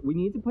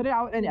to put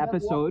out an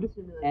episode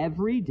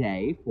every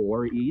day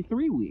for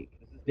E3 week.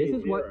 This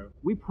is what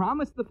we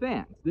promised the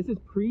fans. This is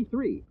pre-3.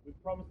 We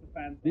promised the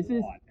fans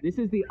This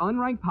is the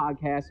Unranked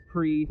Podcast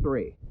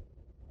pre-3.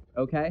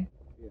 Okay?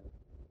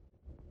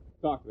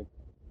 Talk to me.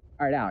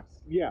 All right, Alex.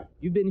 Yeah,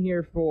 You've been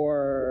here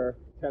for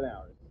 10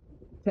 hours.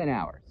 10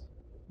 hours.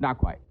 Not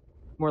quite.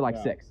 More like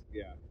No. 6.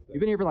 Yeah. You've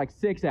been here for like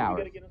 6 We hours.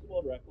 got to get a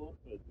world record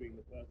for being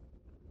the first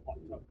hot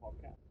tub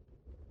podcast.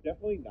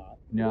 Definitely not.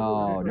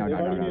 No. They've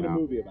already made a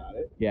movie about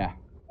it. Yeah.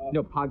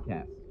 No,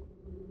 podcast.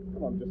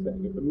 I'm just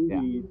saying, if the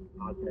movie,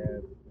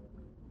 podcast.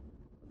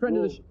 Friend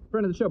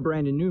of the show,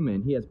 Brandon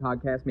Newman. He has a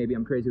podcast, Maybe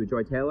I'm Crazy with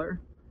Joy Taylor.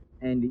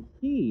 And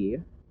he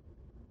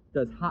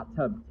does Hot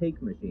Tub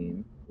Take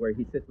Machine, where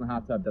he sits in the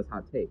hot tub, does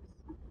hot takes.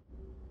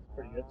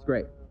 Pretty good. It's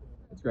great.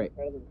 It's great.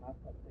 Better than hot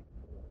tub.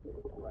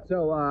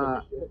 So,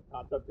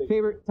 Hot tub take-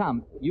 favorite,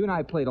 Tom, you and I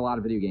have played a lot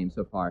of video games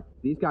so far.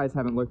 These guys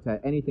haven't looked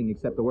at anything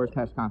except the worst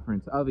press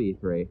conference of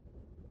E3.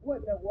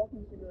 What? That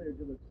walking simulator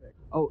did look sick.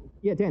 Oh,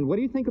 yeah, Dan, what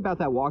do you think about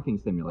that walking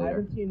I simulator?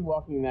 haven't seen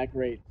walking that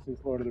great since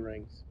Lord of the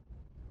Rings.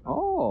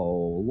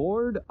 Oh,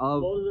 Lord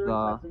of Lord of the Rings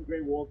the had some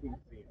great walking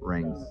scenes.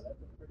 Rings. That's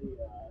a pretty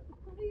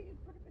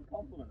big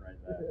compliment right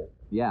there.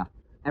 Yeah.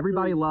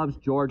 Everybody loves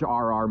George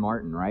R.R.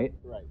 Martin, right?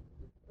 Right.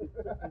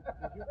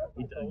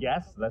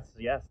 Yes,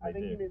 yes, I they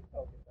think do. you mean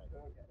focus.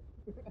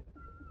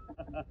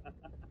 Okay.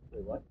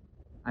 Wait, what?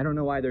 I don't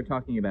know why they're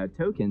talking about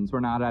tokens. We're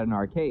not at an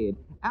arcade.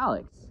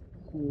 Alex,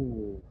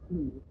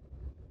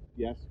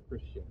 Yes,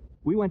 Christian.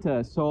 we went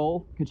to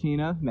Sol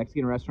Cucina,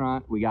 Mexican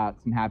restaurant. We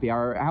got some happy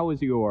hour. How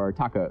was your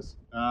tacos?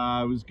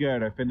 It was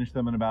good. I finished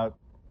them in about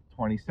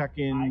 20 I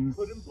seconds.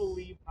 couldn't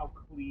believe how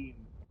clean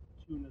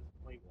Tuna's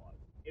plate was.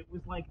 It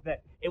was like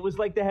that. It was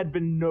like there had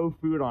been no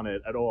food on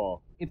it at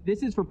all. If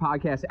this is for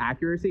podcast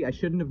accuracy, I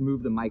shouldn't have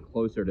moved the mic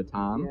closer to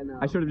Tom. Yeah, no.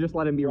 I should have just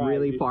let him be Right,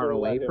 really you far should've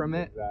away let him- from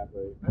it.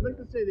 Exactly. I'd like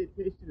to say they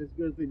tasted as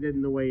good as they did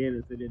in the way in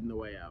as they did in the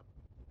way out.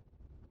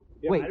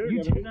 Yeah, Wait, I don't you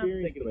have did not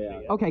experience take it the way away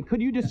out. yet. Okay,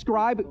 could you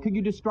describe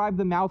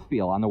the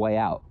mouthfeel on the way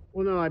out?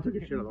 Well, no, I took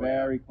a shit on the way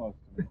out. Very close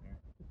to me.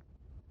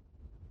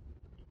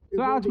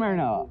 So Alex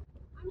Marinella,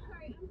 I'm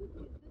sorry, I'm confused.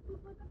 This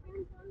is what the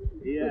fans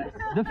wanted? Yes.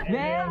 the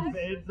fans.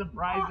 It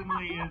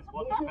surprisingly is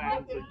what the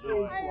fans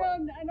enjoy.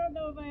 I don't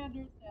know if I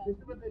understand. This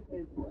is what they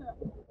paid for.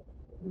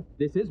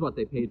 This is what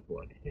they paid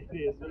for. It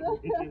is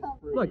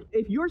free. Look,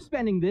 if you're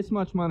spending this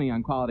much money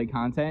on quality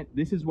content,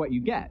 this is what you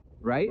get,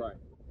 right?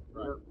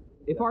 Right.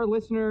 If our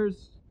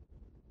listeners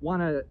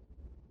want to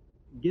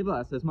give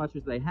us as much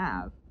as they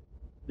have,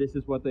 this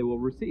is what they will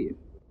receive.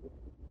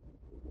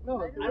 No,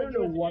 I don't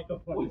know what the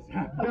fuck is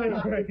happening.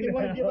 If they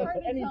want to give us Hard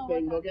to tell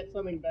anything, what's they'll get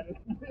something better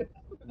than this.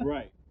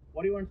 Right.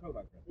 What do you want to talk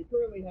about, Chris? We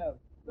currently have.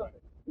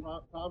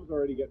 Tom's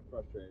already getting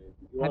frustrated.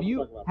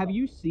 Have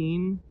you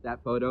seen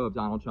that photo of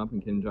Donald Trump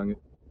and Kim Jong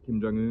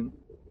Un?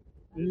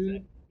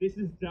 This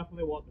is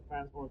definitely what the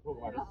fans want to talk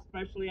about,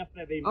 especially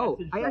after they Oh,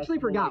 messaged I us actually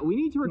and were forgot. like, We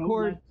need to "Don't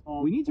record. let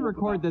Tom We need to talk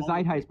record the about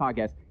politics." Zeitgeist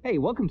podcast. Hey,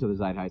 welcome to the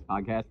Zeitgeist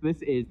podcast.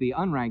 This is the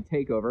Unranked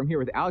Takeover. I'm here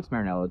with Alex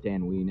Marinello,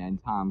 Dan Ween,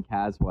 and Tom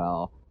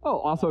Caswell. Oh,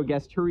 also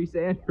guest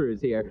Teresa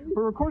Andrews here.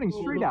 We're recording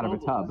straight out of a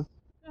tub.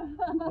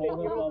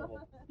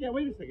 Yeah,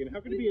 wait a second.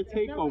 How could it be a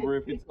takeover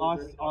if it's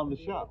us on the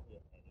show?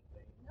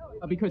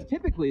 Because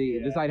typically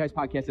the Zeitgeist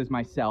podcast is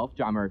myself,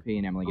 John Murphy,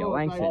 and Emily Gill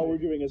Langston. Oh, we're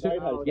doing a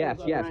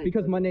Zeitgeist. Yes,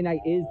 because Monday night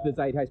is the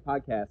Zeitgeist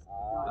podcast.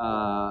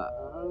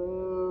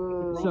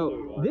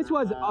 So this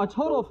was a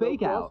total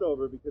fake out.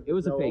 It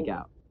was a fake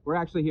out. We're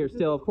actually here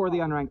still for the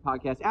Unranked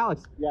podcast.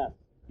 Alex, Yes.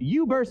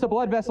 you burst a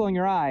blood vessel in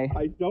your eye.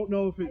 I don't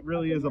know if it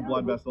really is a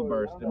blood vessel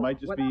burst. It might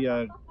just be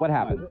a. What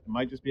happened? It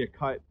might just be a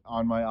cut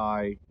on my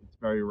eye. It's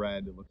very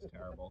red. It looks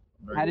terrible.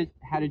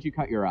 How did you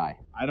cut your eye?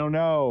 I don't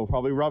know.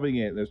 Probably rubbing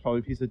it. There's probably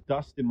a piece of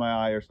dust in my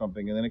eye or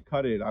something, and then it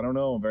cut it. I don't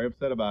know. I'm very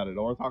upset about it. I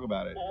don't want to talk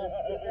about it.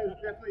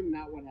 It's definitely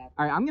not what happened.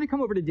 All right, I'm going to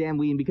come over to Dan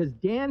Ween because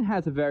Dan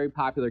has a very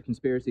popular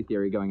conspiracy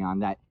theory going on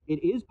that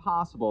it is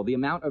possible the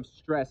amount of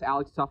stress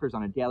Alex suffers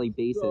on a daily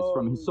basis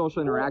from his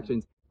social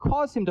interactions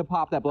caused him to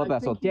pop that blood I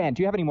vessel. think he- Dan,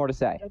 do you have any more to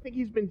say? I think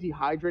he's been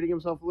dehydrating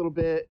himself a little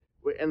bit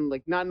and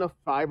like not enough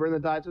fiber in the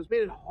diet, so it's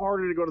made it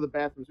harder to go to the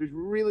bathroom. So he's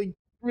really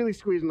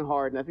squeezing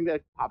hard, and I think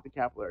that popped the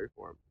capillary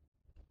for him.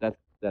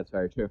 That's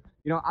very true.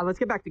 You know, let's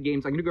get back to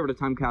games. I'm going to go over to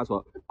Tom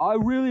Caswell. I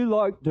really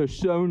like the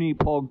Sony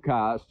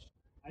podcast.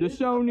 The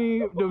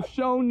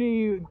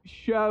Sony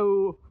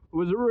show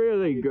was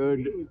really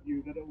good.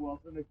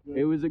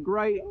 It was a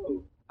great.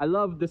 I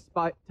love the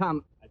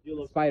Tom. I do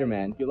love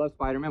Spider-Man. You love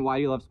Spider-Man? Why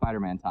do you love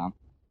Spider-Man, Tom?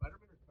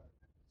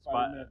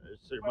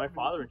 My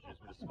father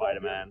introduced me to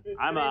Spider-Man.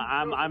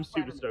 I'm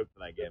super stoked for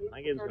that game.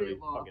 That game's gonna be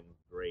fucking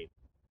great.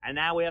 And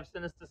now we have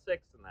Sinister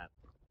Six in that.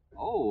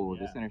 Oh,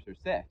 the Yeah. Sinister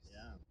Six.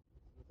 Yeah.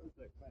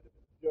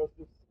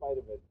 Joseph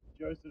Spiderman.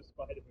 Joseph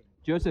Spider-Man.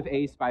 Joseph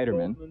A.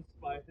 Spiderman.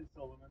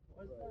 Solomon.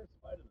 Where's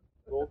Spider-Man?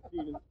 Goldstein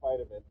Steven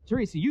Spider-Man.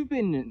 Teresa, you've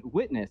been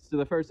witness to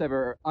the first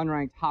ever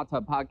Unranked Hot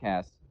Tub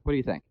podcast. What do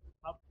you think?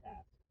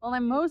 Well,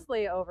 I'm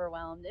mostly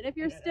overwhelmed. And if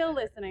you're still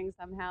listening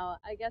somehow,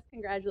 I guess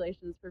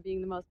congratulations for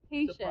being the most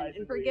patient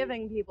and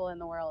forgiving people in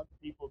the world.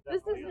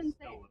 This is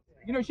insane.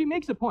 You know, she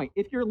makes a point.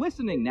 If you're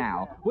listening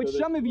now, which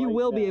some of you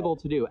will be able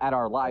to do at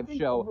our live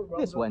show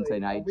this Wednesday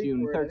night,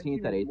 June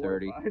 13th at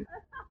 8:30.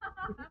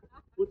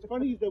 What's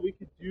funny is that we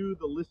could do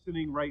the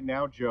listening right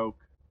now joke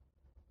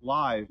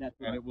live,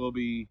 and it will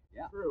be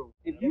True.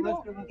 If you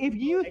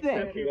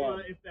think,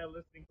 if they're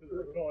listening to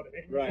the recording.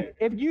 right.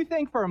 if you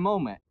think for a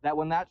moment that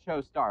when that show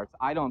starts,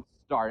 I don't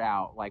start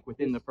out like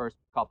within the first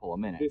couple of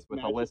minutes this with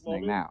the magic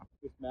listening moment? now.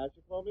 This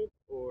magic moment?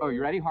 Or... Oh,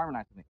 you ready?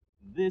 Harmonize with me.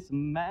 This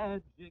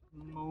magic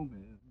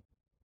moment.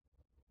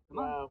 Come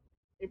on. Wow.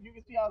 If you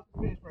can see Alex's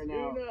face right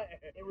now,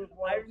 it was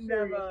one I've of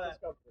serious never-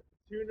 discomfort.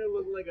 Tuna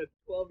looked like a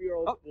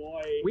 12-year-old Oh,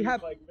 boy. we He's,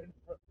 have- like, been,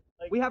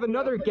 like, We have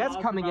another the guest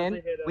balls coming about in. to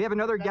hit him. We have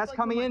another That's guest like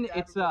coming when in. my dad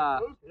It's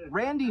was roasted.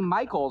 Randy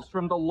Michaels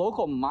from the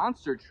local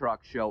monster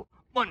truck show.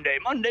 Monday.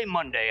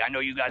 I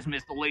know you guys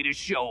missed the latest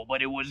show,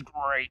 but it was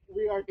great.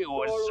 We are It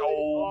was totally so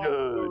off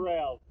good. the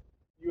rails.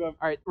 You have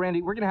All right,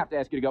 Randy, we're gonna have to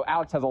ask you to go.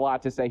 Alex has a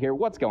lot to say here.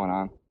 What's going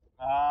on?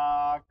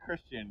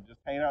 Christian, just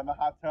hanging out in the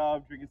hot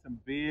tub, drinking some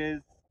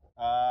beers,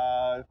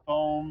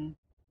 foam.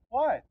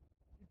 What?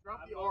 You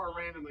dropped the R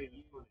randomly in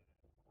this one.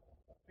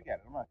 Forget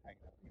it. I'm not hanging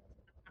out.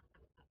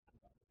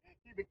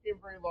 He became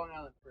very Long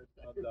Island for a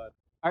I'm second. done.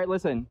 All right,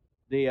 listen.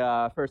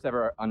 The first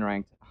ever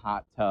Unranked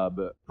Hot Tub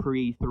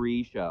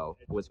pre-3 show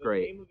was The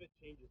great. name of it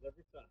changes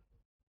every time.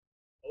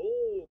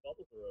 Oh,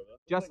 bubbles are over.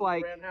 Just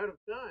like ran out of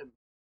time.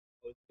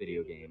 Oh, it's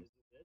video video games.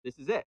 This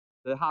is it.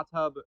 The hot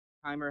tub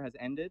timer has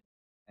ended,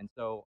 and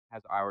so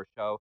has our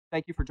show.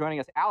 Thank you for joining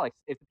us, Alex.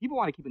 If the people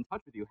want to keep in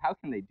touch with you, how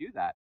can they do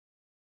that?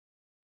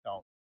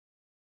 Don't.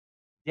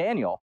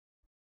 Daniel.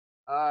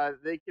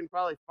 They can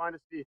probably find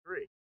us via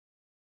 3.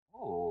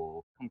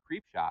 Oh, come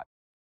creep shot.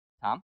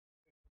 Tom.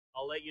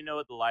 I'll let you know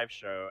at the live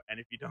show, and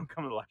if you don't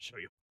come to the live show,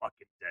 you're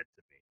fucking dead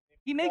to me.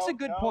 He makes a Don't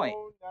good know, point.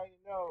 Now you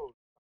know.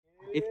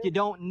 If you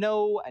don't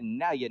know, and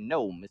now you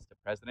know, Mr.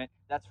 President.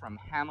 That's from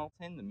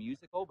Hamilton, the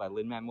musical by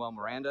Lin-Manuel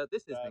Miranda.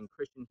 This has been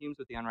Christian Humes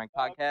with the Unranked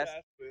Podcast.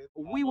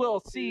 We will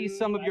see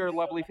some of your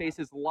lovely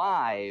faces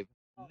live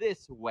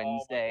this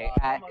Wednesday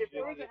at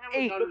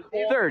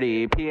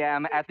 8:30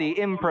 p.m. at the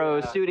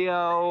Impro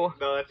Studio.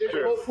 No, that's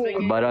true.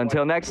 But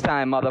until next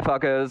time,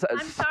 motherfuckers, I'm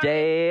sorry.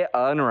 stay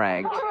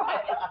unranked.